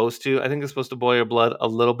it's supposed to. I think it's supposed to boil your blood a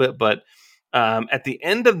little bit. But at the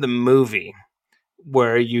end of the movie,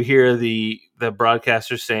 where you hear the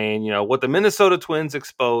broadcaster saying, what the Minnesota Twins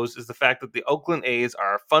exposed is the fact that the Oakland A's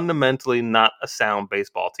are fundamentally not a sound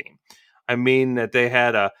baseball team. I mean that they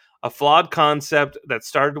had a flawed concept that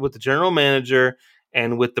started with the general manager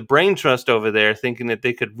and with the brain trust over there thinking that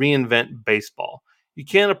they could reinvent baseball. You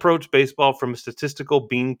can't approach baseball from a statistical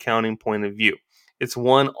bean counting point of view. It's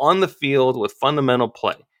one on the field with fundamental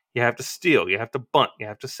play. You have to steal, you have to bunt, you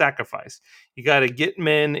have to sacrifice. You got to get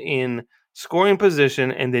men in scoring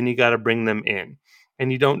position, and then you got to bring them in.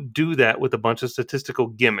 And you don't do that with a bunch of statistical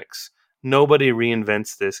gimmicks. Nobody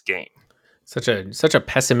reinvents this game. Such a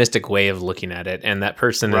pessimistic way of looking at it, and that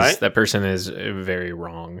person is very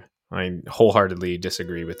wrong. I wholeheartedly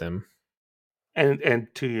disagree with him. And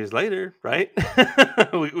 2 years later, right?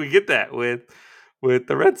 we get that with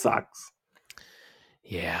the Red Sox.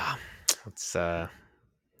 Yeah, it's not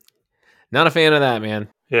a fan of that, man.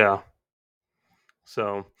 Yeah.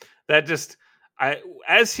 So that just,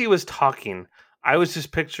 as he was talking, I was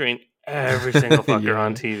just picturing every single fucker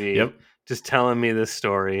on TV just telling me this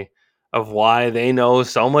story of why they know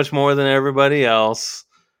so much more than everybody else.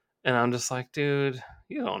 And I'm just like, dude,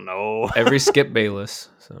 you don't know. Every Skip Bayless.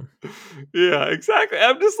 So yeah, exactly.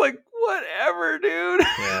 I'm just like, whatever, dude.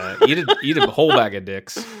 Yeah, eat a whole bag of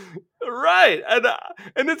dicks. Right.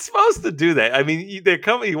 And it's supposed to do that. I mean,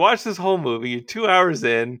 you watch this whole movie, you're 2 hours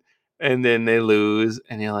in, and then they lose,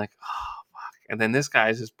 and you're like, oh fuck. And then this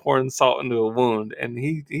guy's just pouring salt into a wound, and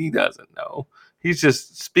he doesn't know. He's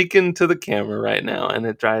just speaking to the camera right now, and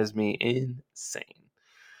it drives me insane.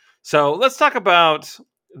 So let's talk about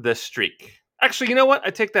the streak. Actually, you know what? I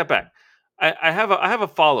take that back. I have a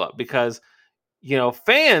follow up because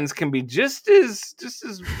fans can be just as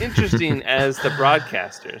interesting as the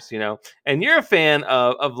broadcasters. And you're a fan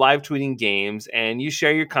of live tweeting games, and you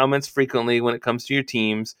share your comments frequently when it comes to your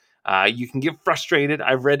teams. You can get frustrated.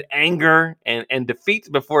 I've read anger and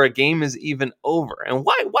defeat before a game is even over. And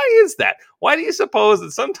why is that? Why do you suppose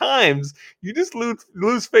that sometimes you just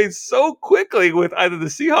lose faith so quickly with either the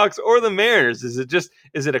Seahawks or the Mariners? Is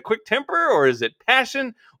it a quick temper, or is it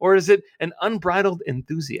passion, or is it an unbridled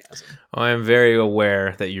enthusiasm? Oh, I'm very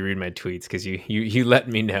aware that you read my tweets because you let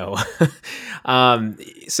me know.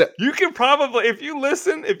 So you can probably, if you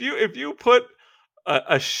listen, if you put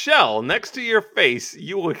a shell next to your face,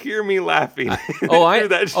 you will hear me laughing.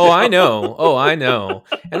 I know.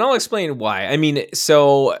 And I'll explain why. I mean,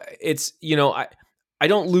 so it's, I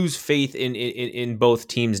don't lose faith in both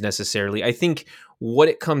teams necessarily. I think what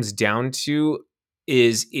it comes down to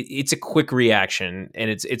is it's a quick reaction,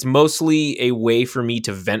 and it's mostly a way for me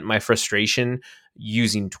to vent my frustration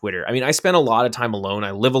using Twitter. I mean, I spend a lot of time alone.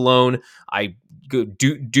 I live alone.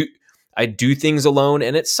 I do things alone,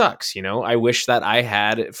 and it sucks. I wish that I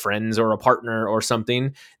had friends or a partner or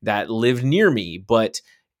something that lived near me, but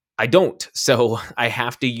I don't. So I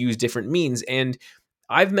have to use different means. And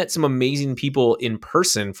I've met some amazing people in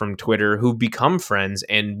person from Twitter who become friends,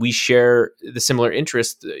 and we share the similar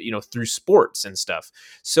interests, through sports and stuff.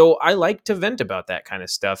 So I like to vent about that kind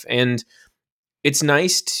of stuff. And it's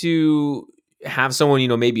nice to have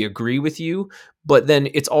someone, maybe agree with you, but then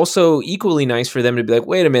it's also equally nice for them to be like,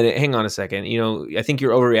 wait a minute, hang on a second. I think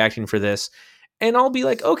you're overreacting for this. And I'll be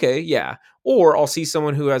like, okay, yeah. Or I'll see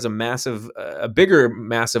someone who has a bigger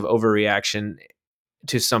massive overreaction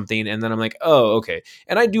to something, and then I'm like, oh, okay.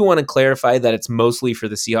 And I do want to clarify that it's mostly for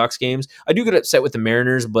the Seahawks games. I do get upset with the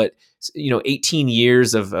Mariners, but 18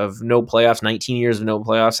 years of no playoffs, 19 years of no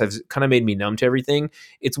playoffs have kind of made me numb to everything.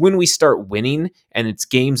 It's when we start winning, and it's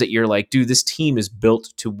games that you're like, dude, this team is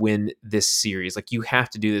built to win this series. Like, you have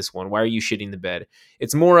to do this one. Why are you shitting the bed?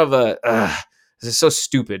 It's more of this is so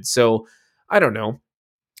stupid. So I don't know.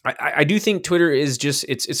 I do think Twitter is just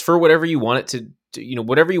it's for whatever you want it to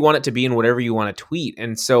whatever you want it to be and whatever you want to tweet.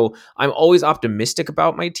 And so I'm always optimistic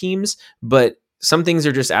about my teams, but some things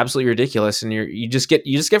are just absolutely ridiculous, and you just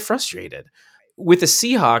get frustrated. With the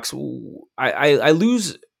Seahawks, I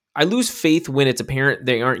lose faith when it's apparent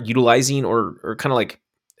they aren't utilizing or kind of like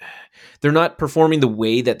they're not performing the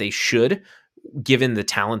way that they should, given the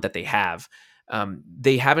talent that they have.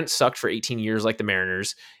 They haven't sucked for 18 years like the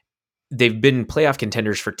Mariners. They've been playoff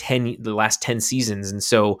contenders for the last 10 seasons. And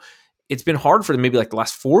so it's been hard for them maybe like the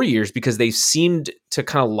last 4 years because they've seemed to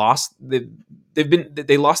kind of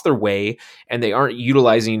they lost their way, and they aren't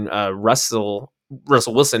utilizing Russell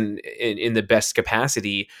Wilson in the best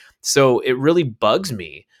capacity. So it really bugs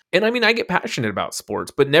me. And I mean, I get passionate about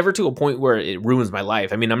sports, but never to a point where it ruins my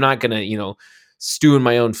life. I mean, I'm not going to, stew in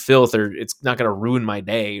my own filth, or it's not going to ruin my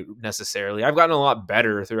day necessarily. I've gotten a lot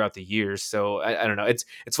better throughout the years. So I don't know. It's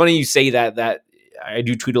funny you say that I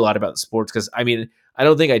do tweet a lot about sports, because I mean, I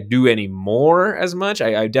don't think I do anymore as much.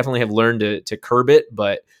 I definitely have learned to curb it,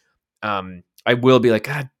 but I will be like,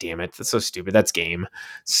 God damn it, that's so stupid. That's game.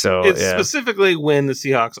 So it's specifically when the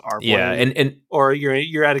Seahawks are playing, and or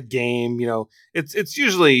you're at a game. It's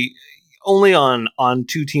usually only on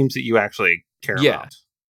two teams that you actually care about.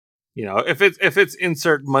 If it's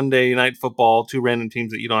insert Monday Night Football, two random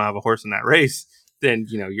teams that you don't have a horse in that race, then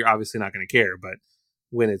you're obviously not going to care. But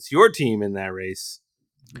when it's your team in that race,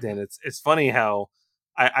 then it's funny how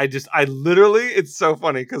I literally, it's so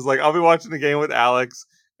funny because like I'll be watching the game with Alex,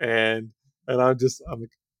 and I'm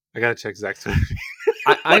like, I gotta check Zach's Twitter.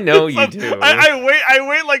 I know you do. I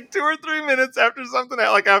wait like 2 or 3 minutes after something,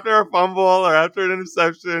 like after a fumble or after an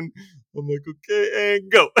interception. I'm like, okay,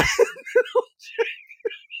 and go.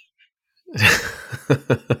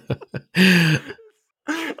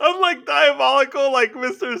 I'm like diabolical, like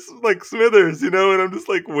Mr. Like Smithers, and I'm just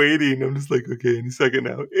like waiting. I'm just like, okay, any second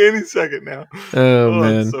now. Oh,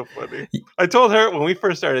 man, it's so funny. I told her when we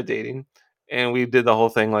first started dating, and we did the whole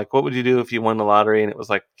thing, like, what would you do if you won the lottery? And it was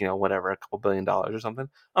like, whatever, a couple $1 billion or something.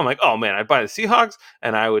 I'm like, oh man, I'd buy the Seahawks,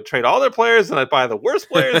 and I would trade all their players, and I'd buy the worst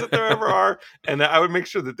players that there ever are, and I would make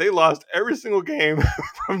sure that they lost every single game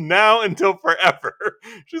from now until forever.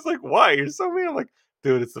 She's like, why? You're so mean. I'm like,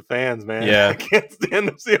 dude, it's the fans, man. Yeah. I can't stand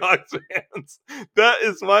the Seahawks fans. That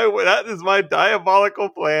is my diabolical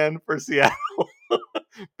plan for Seattle.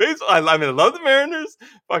 Basically, I love the Mariners.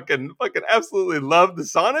 Fucking absolutely love the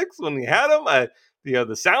Sonics when we had them.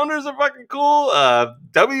 The Sounders are fucking cool.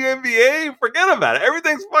 WNBA, forget about it.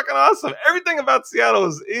 Everything's fucking awesome. Everything about Seattle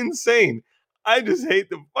is insane. I just hate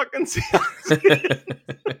the fucking Seahawks.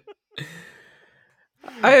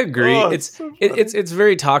 I agree. It's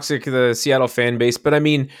very toxic, the Seattle fan base, but I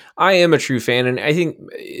mean, I am a true fan, and I think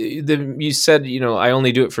you said, I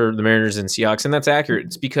only do it for the Mariners and Seahawks, and that's accurate.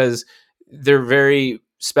 It's because they're very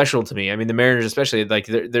special to me. I mean, the Mariners especially, like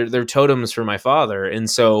they're totems for my father, and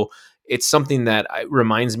so it's something that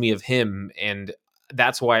reminds me of him, and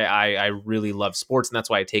that's why I really love sports, and that's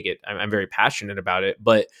why I take it. I'm very passionate about it,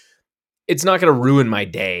 but it's not going to ruin my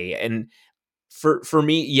day. And for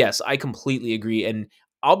me, yes, I completely agree, and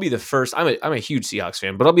I'll be the first. I'm a huge Seahawks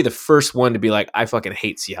fan, but I'll be the first one to be like, I fucking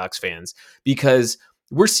hate Seahawks fans, because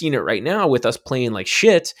we're seeing it right now with us playing like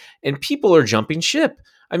shit, and people are jumping ship.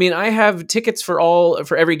 I mean, I have tickets for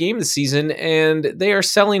every game this season, and they are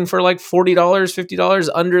selling for like $40, $50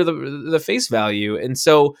 under the face value, and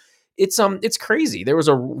so it's crazy. There was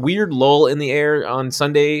a weird lull in the air on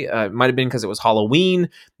Sunday. It might have been because it was Halloween,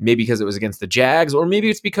 maybe because it was against the Jags, or maybe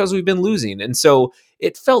it's because we've been losing, and so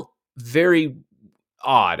it felt very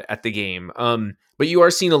odd at the game. But you are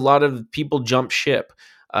seeing a lot of people jump ship.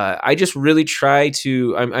 I just really try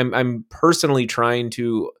to. I'm personally trying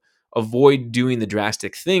to avoid doing the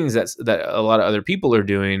drastic things that a lot of other people are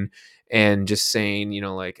doing, and just saying,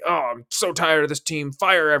 like, oh, I'm so tired of this team,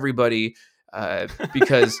 fire everybody,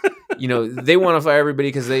 because they want to fire everybody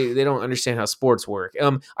because they don't understand how sports work.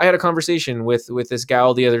 I had a conversation with this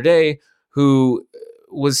gal the other day who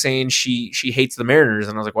was saying she hates the Mariners,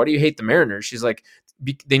 and I was like, why do you hate the Mariners? She's like,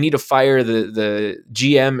 they need to fire the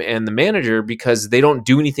GM and the manager because they don't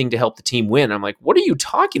do anything to help the team win. I'm like, what are you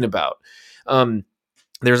talking about?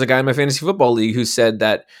 There's a guy in my fantasy football league who said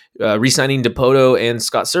that re-signing Dipoto and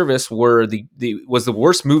Scott Service was the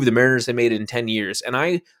worst move the Mariners had made in 10 years. And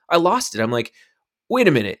I lost it. I'm like, wait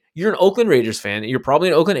a minute, you're an Oakland Raiders fan. You're probably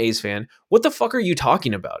an Oakland A's fan. What the fuck are you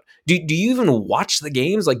talking about? Do you even watch the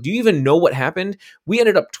games? Like, do you even know what happened? We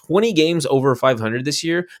ended up 20 games over 500 this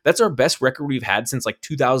year. That's our best record we've had since like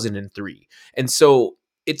 2003. And so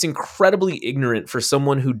it's incredibly ignorant for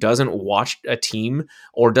someone who doesn't watch a team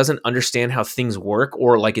or doesn't understand how things work,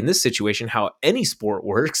 or like in this situation, how any sport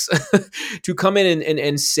works, to come in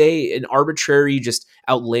and say an arbitrary, just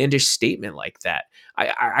outlandish statement like that.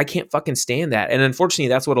 I can't fucking stand that. And unfortunately,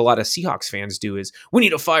 that's what a lot of Seahawks fans do, is we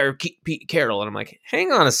need to fire Pete Carroll. And I'm like,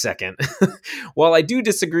 hang on a second. While I do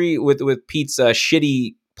disagree with Pete's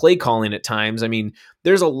shitty play calling at times, I mean,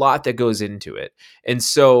 there's a lot that goes into it. And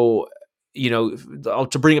so,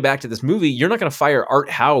 to bring it back to this movie, you're not going to fire Art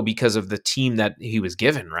Howe because of the team that he was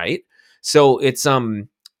given, right? So it's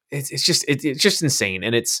just insane,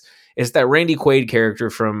 and it's that Randy Quaid character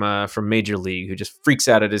from Major League who just freaks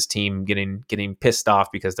out at his team getting pissed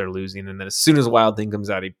off because they're losing, and then as soon as Wild Thing comes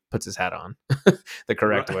out, he puts his hat on the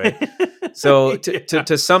correct way. So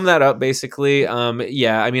to sum that up, basically,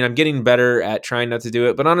 yeah, I mean, I'm getting better at trying not to do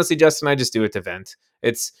it, but honestly, Justin, I just do it to vent.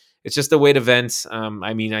 It's just a way to vent.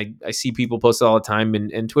 I mean, I see people post it all the time,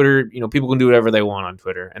 and Twitter, people can do whatever they want on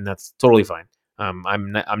Twitter, and that's totally fine.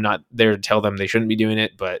 I'm not there to tell them they shouldn't be doing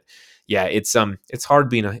it, but yeah, it's hard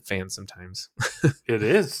being a fan sometimes. It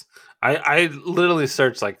is. I literally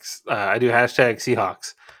search I do hashtag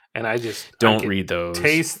Seahawks, and I just don't read those.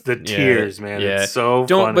 Taste the tears, man. Yeah. It's so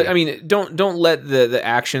funny. But I mean, don't let the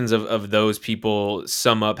actions of those people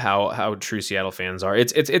sum up how true Seattle fans are.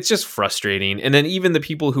 It's just frustrating. And then even the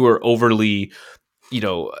people who are overly,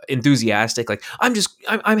 enthusiastic, like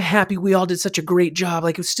I'm happy we all did such a great job,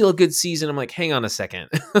 like it was still a good season. I'm like, hang on a second.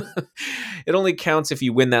 It only counts if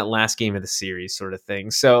you win that last game of the series, sort of thing.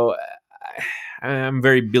 So I'm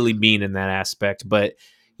very Billy Bean in that aspect, but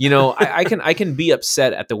I can be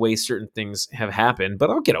upset at the way certain things have happened, but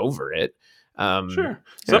I'll get over it. Sure.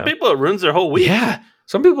 Some people, it ruins their whole week. Yeah.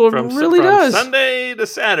 Some people it really does. Sunday to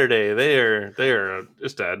Saturday, they are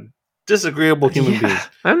just a disagreeable human beings.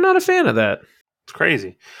 I'm not a fan of that. It's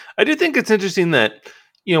crazy. I do think it's interesting that,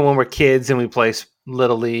 when we're kids and we play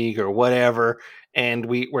Little League or whatever, and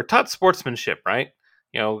we're taught sportsmanship, right?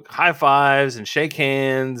 High fives and shake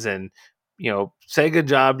hands and say good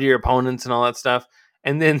job to your opponents and all that stuff.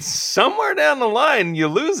 And then somewhere down the line, you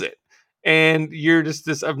lose it, and you're just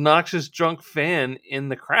this obnoxious drunk fan in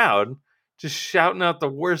the crowd, just shouting out the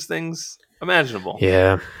worst things imaginable.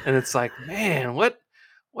 Yeah, and it's like, man, what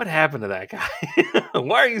happened to that guy?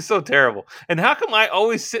 Why are you so terrible? And how come I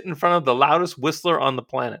always sit in front of the loudest whistler on the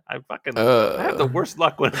planet? I have the worst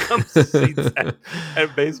luck when it comes to seats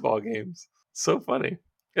at baseball games. So funny.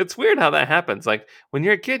 It's weird how that happens. Like when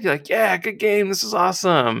you're a kid, you're like, yeah, good game, this is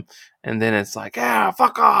awesome. And then it's like, yeah,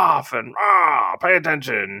 fuck off and pay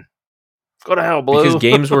attention. Go to hell, Blue. Because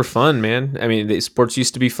games were fun, man. I mean, sports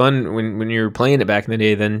used to be fun when you were playing it back in the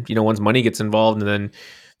day. Then, once money gets involved, and then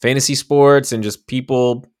fantasy sports and just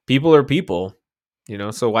people are people,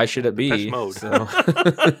 so why should it be? Mode. So.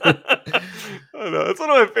 I know. It's one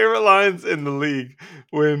of my favorite lines in the league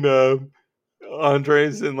when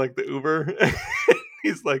Andre's in like the Uber.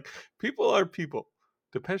 He's like, people are people.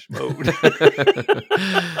 Depeche Mode.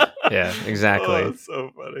 Yeah, exactly. It's so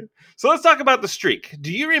funny. So let's talk about the streak.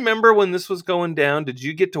 Do you remember when this was going down? Did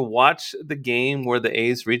you get to watch the game where the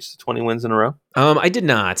A's reached the 20 wins in a row? I did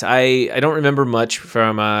not. I don't remember much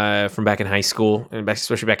from back in high school, and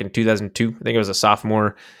especially back in 2002. I think I was a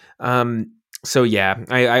sophomore. So yeah,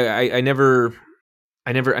 I never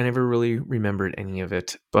really remembered any of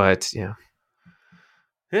it. But yeah.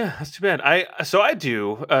 Yeah, that's too bad. I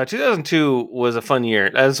do. 2002 was a fun year.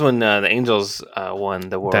 That's when the Angels won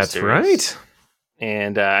the World Series. That's right.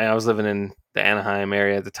 And I was living in the Anaheim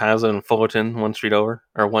area at the time. I was in Fullerton, one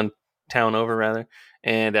town over rather.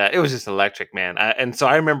 And it was just electric, man. And so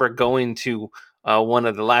I remember going to one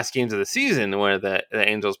of the last games of the season where the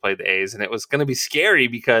Angels played the A's, and it was going to be scary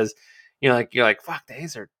because you're like, fuck, the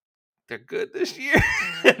A's they're good this year.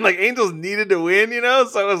 And like Angels needed to win,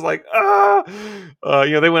 so it was like,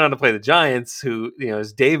 they went on to play the Giants, who,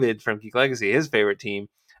 is David from Geek Legacy, his favorite team.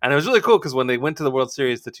 And it was really cool because when they went to the World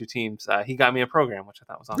Series, the two teams, he got me a program, which I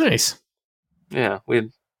thought was awesome. Nice. Yeah, we had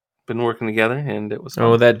been working together, and it was fun.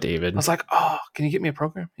 Oh, that David. I was like, can you get me a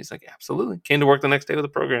program? He's like, absolutely. Came to work the next day with a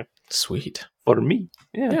program. Sweet. For me.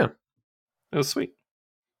 Yeah. It was sweet.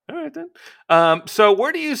 All right, then. So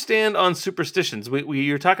where do you stand on superstitions?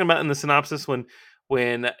 You're talking about in the synopsis when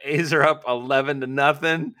A's are up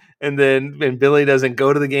 11-0, and then when Billy doesn't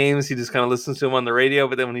go to the games, he just kind of listens to him on the radio.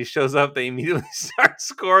 But then when he shows up, they immediately start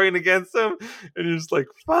scoring against him, and you're just like,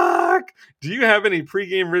 "Fuck!" Do you have any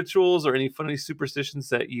pregame rituals or any funny superstitions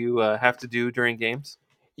that you have to do during games?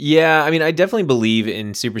 Yeah, I mean, I definitely believe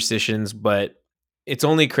in superstitions, but it's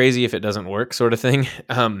only crazy if it doesn't work, sort of thing.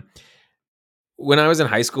 When I was in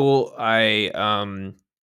high school, I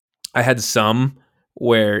had some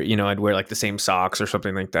where, I'd wear like the same socks or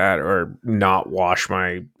something like that, or not wash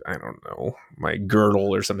my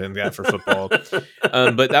girdle or something like that for football.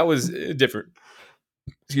 But that was different.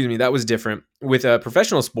 Excuse me. That was different with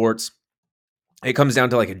professional sports. It comes down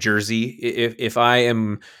to like a jersey. If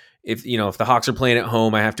the Hawks are playing at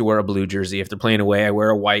home, I have to wear a blue jersey. If they're playing away, I wear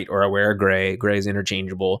a white or I wear a gray. Gray is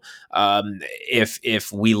interchangeable.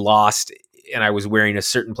 If we lost and I was wearing a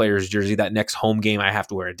certain player's jersey, that next home game, I have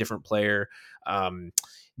to wear a different player.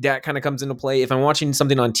 That kind of comes into play. If I'm watching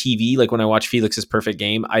something on TV, like when I watch Felix's Perfect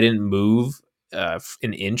Game, I didn't move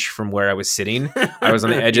an inch from where I was sitting. I was on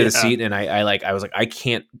the edge of the seat, and I was like, I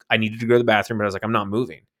can't. I needed to go to the bathroom, but I was like, I'm not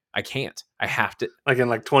moving. I can't. I have to. Like in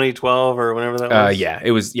 2012 or whenever that was? Yeah,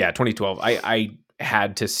 it was 2012. I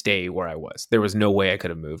had to stay where I was. There was no way I could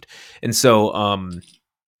have moved. And so,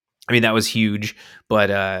 I mean, that was huge, but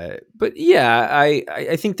yeah,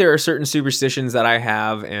 I think there are certain superstitions that I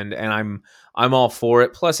have, and I'm all for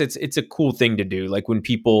it. Plus, it's a cool thing to do. Like when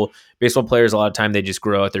baseball players, a lot of time they just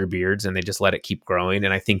grow out their beards and they just let it keep growing,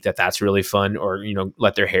 and I think that's really fun. Or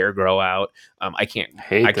let their hair grow out. I can't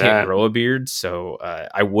grow a beard, so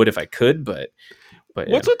I would if I could, but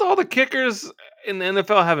what's with all the kickers in the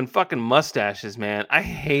NFL having fucking mustaches, man? I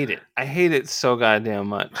hate it. I hate it so goddamn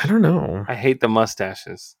much. I don't know. I hate the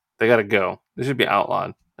mustaches. They gotta go. They should be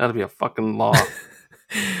outlawed. That'll be a fucking law.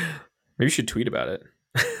 Maybe you should tweet about it.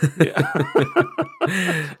 Yeah.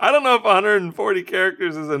 I don't know if 140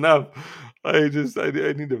 characters is enough. I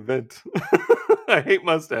need to vent. I hate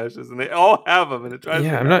mustaches, and they all have them, and it drives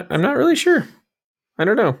me nuts. I'm not really sure. I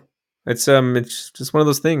don't know. It's just one of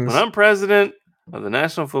those things. When I'm president of the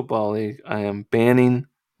National Football League, I am banning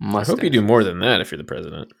mustaches. I hope you do more than that if you're the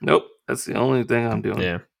president. Nope, that's the only thing I'm doing.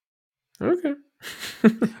 Yeah. Okay.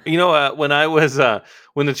 When I was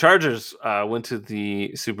when the Chargers went to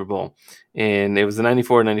the Super Bowl, and it was the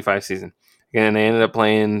 94-95 season, and they ended up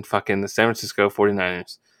playing fucking the San Francisco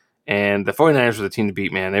 49ers, And the 49ers were the team to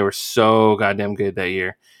beat, man. They were so goddamn good that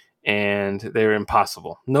year. And they were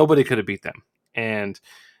impossible. Nobody could have beat them. And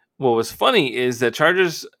what was funny is that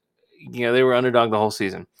Chargers, they were underdog the whole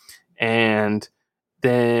season. And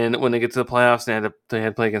then when they get to the playoffs, they had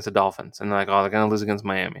to play against the Dolphins. And they're like, oh, they're going to lose against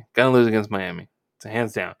Miami. Going to lose against Miami. It's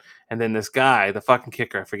hands down. And then this guy, the fucking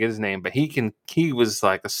kicker, I forget his name, but he was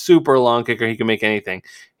like a super long kicker. He could make anything.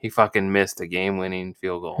 He fucking missed a game-winning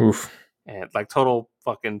field goal. Oof. And like total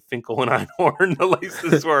fucking Finkel and Einhorn, the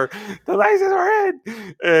laces were in,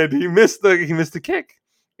 and he missed the kick.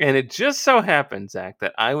 And it just so happened, Zach,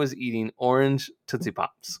 that I was eating orange Tootsie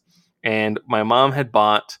Pops, and my mom had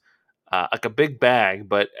bought like a big bag,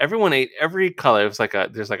 but everyone ate every color. It was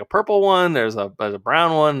there's like a purple one, there's a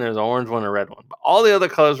brown one, there's an orange one, a red one. But all the other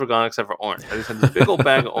colors were gone except for orange. I just had this big old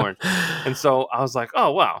bag of orange, and so I was like,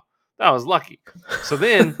 oh wow. That was lucky. So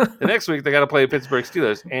then the next week they got to play Pittsburgh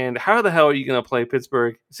Steelers. And how the hell are you going to play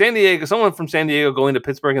Pittsburgh? San Diego, someone from San Diego going to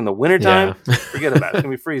Pittsburgh in the wintertime? Yeah. Forget about it. It's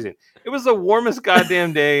going to be freezing. It was the warmest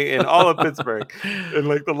goddamn day in all of Pittsburgh in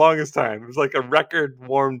like the longest time. It was like a record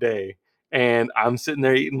warm day. And I'm sitting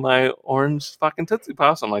there eating my orange fucking Tootsie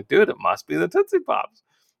Pops. I'm like, dude, it must be the Tootsie Pops.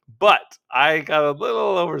 But I got a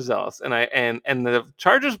little overzealous. And the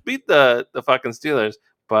Chargers beat the fucking Steelers.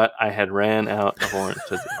 But I had ran out of orange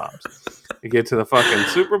Tootsie Pops. You get to the fucking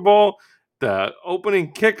Super Bowl, the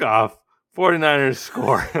opening kickoff, 49ers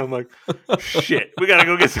score. I'm like, shit, we got to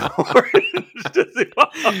go get some orange Tootsie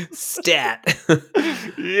Pops. Stat.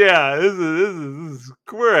 Yeah, this is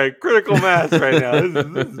we're at critical mass right now.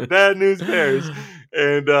 This is bad news bears.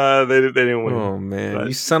 And they didn't win. Oh, man. But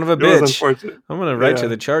you son of a bitch. I'm going to write to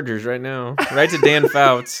the Chargers right now. Write to Dan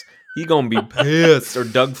Fouts. He gonna be pissed, or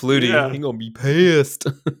Doug Flutie. Yeah. He gonna be pissed.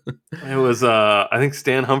 It was, I think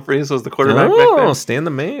Stan Humphries was the quarterback. Oh, Stan the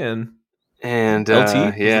man. And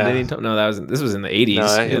LT, yeah. No, this was in the 80s.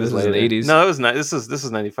 No, this was in the 80s. No, it was not. This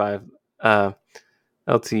is 95.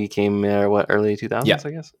 LT came there early 2000s,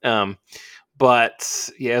 I guess. But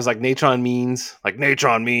yeah, it was like Natron means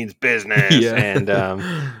business. Yeah.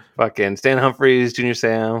 And fucking Stan Humphries, Junior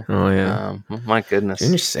Seau. Oh yeah. My goodness.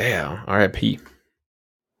 Junior Seau, R.I.P.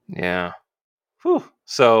 Yeah. Whew.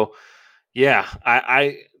 So, yeah,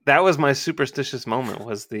 I that was my superstitious moment,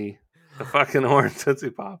 was the fucking orange Tootsie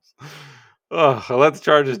Pops. Oh, I let the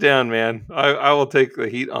Chargers down, man. I will take the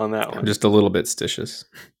heat on that one. Just a little bit stitious.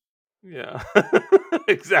 Yeah,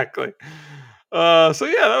 exactly. So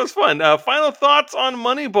yeah, that was fun. Final thoughts on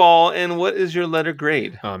Moneyball, and what is your letter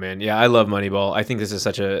grade? Oh man, yeah, I love Moneyball. I think this is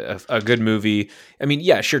such a good movie. I mean,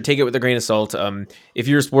 yeah, sure, take it with a grain of salt. If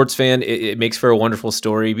you're a sports fan, it makes for a wonderful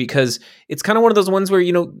story, because it's kind of one of those ones where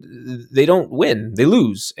they don't win, they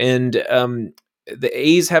lose, and the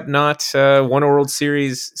A's have not won a World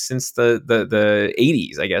Series since the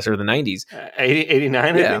 80s, I guess, or the 90s. 89, yeah.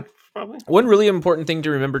 I think. Probably. One really important thing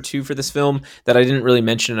to remember too for this film that I didn't really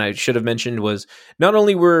mention, I should have mentioned, was not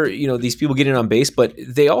only were these people getting on base, but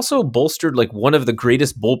they also bolstered like one of the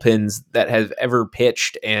greatest bullpens that have ever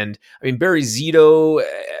pitched. And I mean, Barry Zito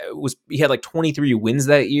he had like 23 wins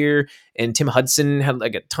that year, and Tim Hudson had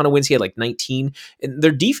like a ton of wins. He had like 19, and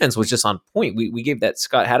their defense was just on point. We gave that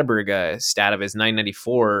Scott Hatteberg stat of his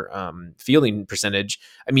 994 fielding percentage.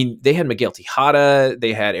 I mean, they had Miguel Tejada,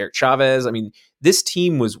 they had Eric Chavez. I mean, this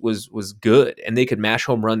team was good, and they could mash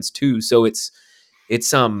home runs too. So it's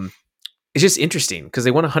just interesting because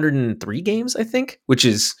they won 103 games, I think, which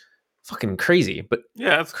is fucking crazy. But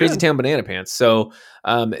yeah, it's crazy town banana pants. So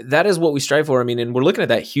that is what we strive for. I mean, and we're looking at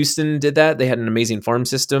that. Houston did that. They had an amazing farm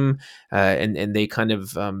system, and they kind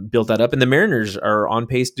of built that up. And the Mariners are on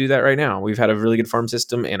pace to do that right now. We've had a really good farm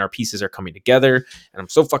system, and our pieces are coming together. And I'm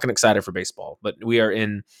so fucking excited for baseball. But we are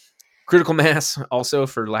in critical mass, also,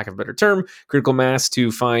 for lack of a better term, critical mass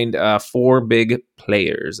to find 4 big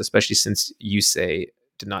players, especially since Yusei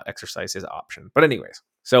did not exercise his option. But anyways,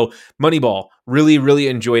 so Moneyball, really, really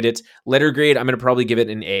enjoyed it. Letter grade, I'm going to probably give it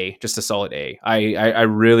an A, just a solid A. I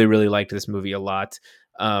really, really liked this movie a lot.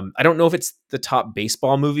 I don't know if it's the top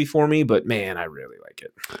baseball movie for me, but man, I really like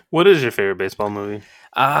it. What is your favorite baseball movie?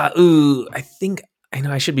 I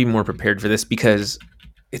know I should be more prepared for this because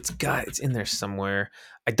it's in there somewhere.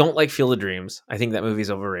 I don't like Field of Dreams. I think that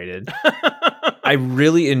movie's overrated. I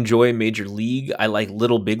really enjoy Major League. I like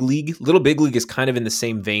Little Big League. Little Big League is kind of in the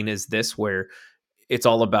same vein as this, where it's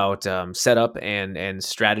all about setup and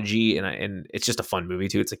strategy, and it's just a fun movie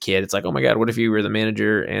too. It's a kid. It's like, oh my god, what if you were the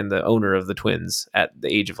manager and the owner of the Twins at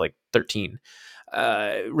the age of like 13?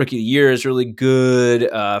 Rookie of the Year is really good.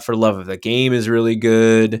 For Love of the Game is really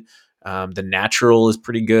good. The Natural is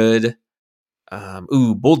pretty good.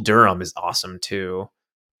 Bull Durham is awesome too.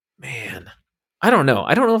 Man, I don't know.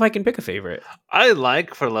 I don't know if I can pick a favorite. I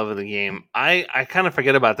like For Love of the Game. I kind of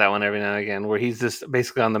forget about that one every now and again, where he's just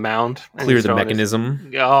basically on the mound. Clear the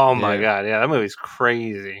Mechanism. Oh my god, yeah, that movie's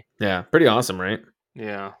crazy. Yeah, pretty awesome, right?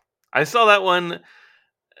 Yeah, I saw that one.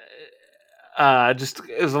 Just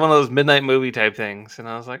it was one of those midnight movie type things, and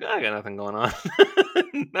I was like, I got nothing going on.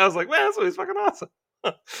 And I was like, man, this movie's fucking awesome.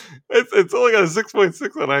 It's only got a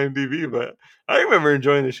 6.6 on IMDb, but I remember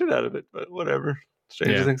enjoying the shit out of it. But whatever,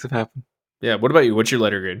 stranger things have happened. Yeah. What about you? What's your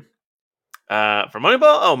letter grade? For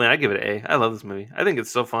Moneyball, oh man, I give it an A. I love this movie. I think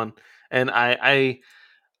it's so fun, and I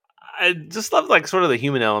just love like sort of the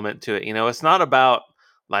human element to it. You know, it's not about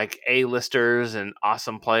like A-listers and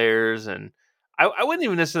awesome players, and I wouldn't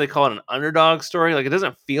even necessarily call it an underdog story. Like, it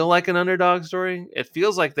doesn't feel like an underdog story. It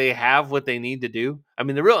feels like they have what they need to do. I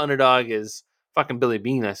mean, the real underdog is fucking Billy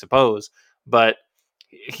Beane, I suppose, but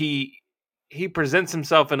he presents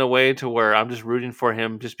himself in a way to where I'm just rooting for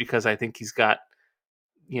him just because I think he's got,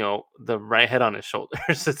 you know, the right head on his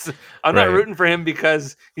shoulders. I'm not rooting for him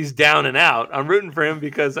because he's down and out. I'm rooting for him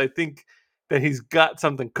because I think that he's got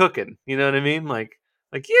something cooking. You know what I mean? Like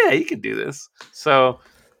yeah, he can do this. So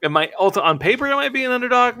it might on paper it might be an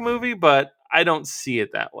underdog movie, but I don't see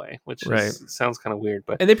it that way, which sounds kind of weird.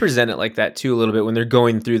 But and they present it like that too a little bit when they're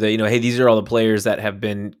going through the, you know, hey, these are all the players that have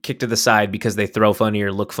been kicked to the side because they throw funny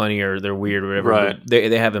or look funny or they're weird or whatever. Right.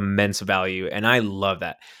 They have immense value, and I love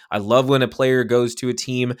that. I love when a player goes to a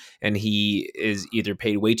team and he is either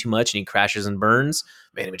paid way too much and he crashes and burns,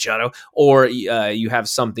 Manny Machado, or you have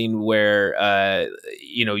something where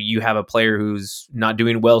you know, you have a player who's not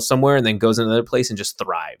doing well somewhere and then goes in another place and just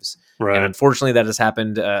thrives. Right. And unfortunately, that has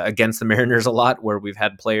happened against the Mariners a lot, where we've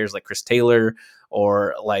had players like Chris Taylor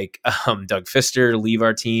or like Doug Fister leave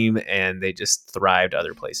our team and they just thrived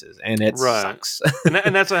other places, and it sucks.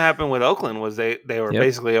 and that's what happened with Oakland. Was they were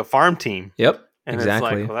basically a farm team. Yep. And exactly.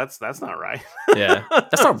 It's like, well, that's not right. Yeah,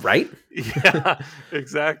 that's not right. Yeah,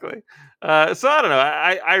 exactly. So I don't know.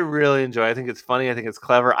 I really enjoy it. I think it's funny. I think it's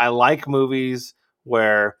clever. I like movies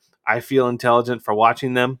where I feel intelligent for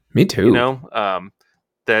watching them. Me too. You know,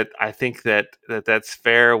 that I think that's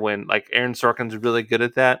fair when, like, Aaron Sorkin's really good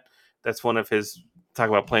at that. That's one of his, talk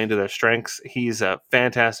about playing to their strengths. He's a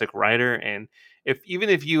fantastic writer. And even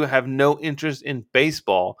if you have no interest in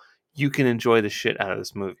baseball, you can enjoy the shit out of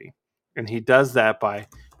this movie. And he does that by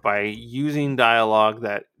using dialogue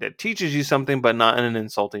that teaches you something, but not in an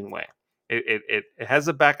insulting way. It has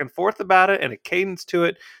a back and forth about it and a cadence to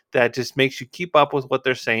it that just makes you keep up with what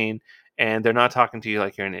they're saying, and they're not talking to you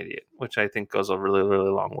like you're an idiot, which I think goes a really, really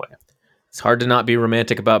long way. It's hard to not be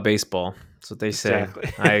romantic about baseball. That's what they say.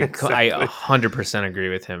 Exactly. I 100% agree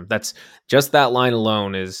with him. That's just that line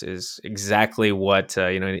alone is exactly what,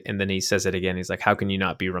 you know, and then he says it again. He's like, how can you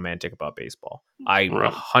not be romantic about baseball? I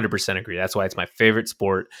 100% agree. That's why it's my favorite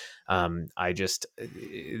sport. I just,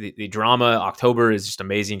 the drama, October is just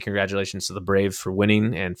amazing. Congratulations to the Braves for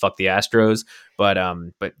winning, and fuck the Astros. But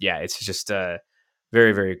yeah, it's just,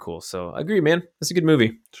 very, very cool. So I agree, man. It's a good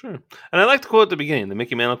movie. Sure. And I like the quote at the beginning, the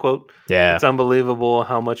Mickey Mantle quote. Yeah. It's unbelievable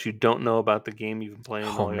how much you don't know about the game you've been playing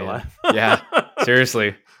all your life. Yeah.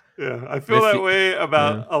 Seriously. Yeah. I feel that way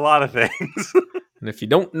about a lot of things. And if you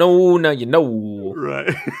don't know, now you know. Right.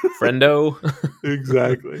 Friendo.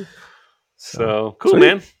 Exactly. So cool,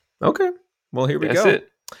 man. Okay. Well, here we go. That's it.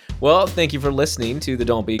 Well, thank you for listening to the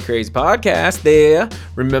Don't Be Crazy podcast there.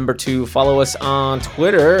 Remember to follow us on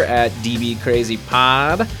Twitter at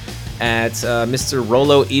DBCrazyPod, at Mr.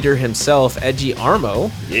 Rolo Eater himself, Edgy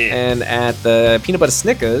Armo, and at the Peanut Butter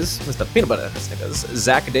Snickers, Mr. Peanut Butter Snickers,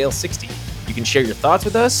 ZachDale60. You can share your thoughts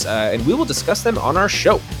with us, and we will discuss them on our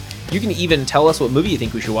show. You can even tell us what movie you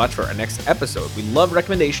think we should watch for our next episode. We love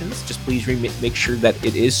recommendations. Just please make sure that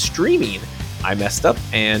it is streaming. I messed up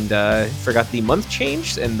and forgot the month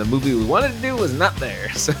changed, and the movie we wanted to do was not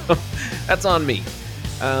there. So that's on me.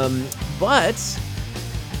 But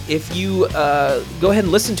if you go ahead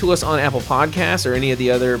and listen to us on Apple Podcasts or any of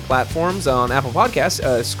the other platforms on Apple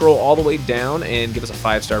Podcasts, scroll all the way down and give us a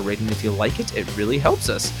 5-star rating if you like it. It really helps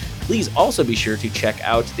us. Please also be sure to check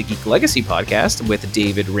out the Geek Legacy podcast with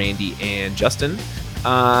David, Randy, and Justin.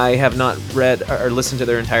 I have not read or listened to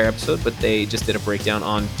their entire episode, but they just did a breakdown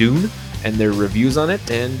on Dune and their reviews on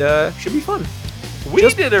it, and should be fun. We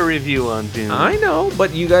did a review on Dune. I know,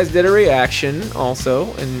 but you guys did a reaction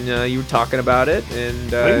also, and you were talking about it. And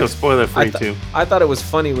we can go spoiler free too. I thought it was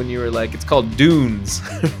funny when you were like, "It's called Dunes,"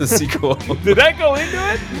 the sequel. Did I go into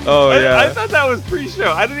it? Oh yeah. I thought that was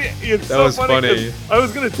pre-show. I didn't. It's that so was funny. I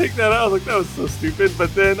was gonna take that out. I was like, that was so stupid.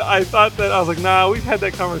 But then I thought that I was like, nah, we've had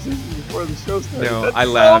that conversation before the show started. No, That's I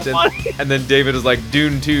laughed, so and then David was like,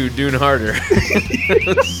 "Dune 2, Dune harder."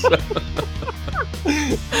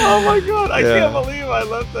 Oh my god, I can't believe I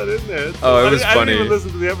left that in there. Oh, it was funny. I didn't even funny.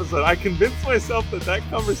 listen to the episode. I convinced myself that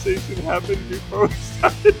conversation happened before we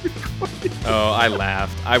started recording. Oh, I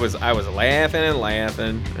laughed. I was laughing and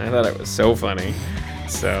laughing. I thought it was so funny.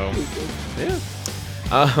 So, yeah.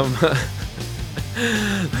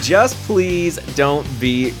 Just please don't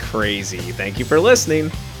be crazy. Thank you for listening.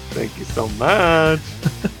 Thank you so much.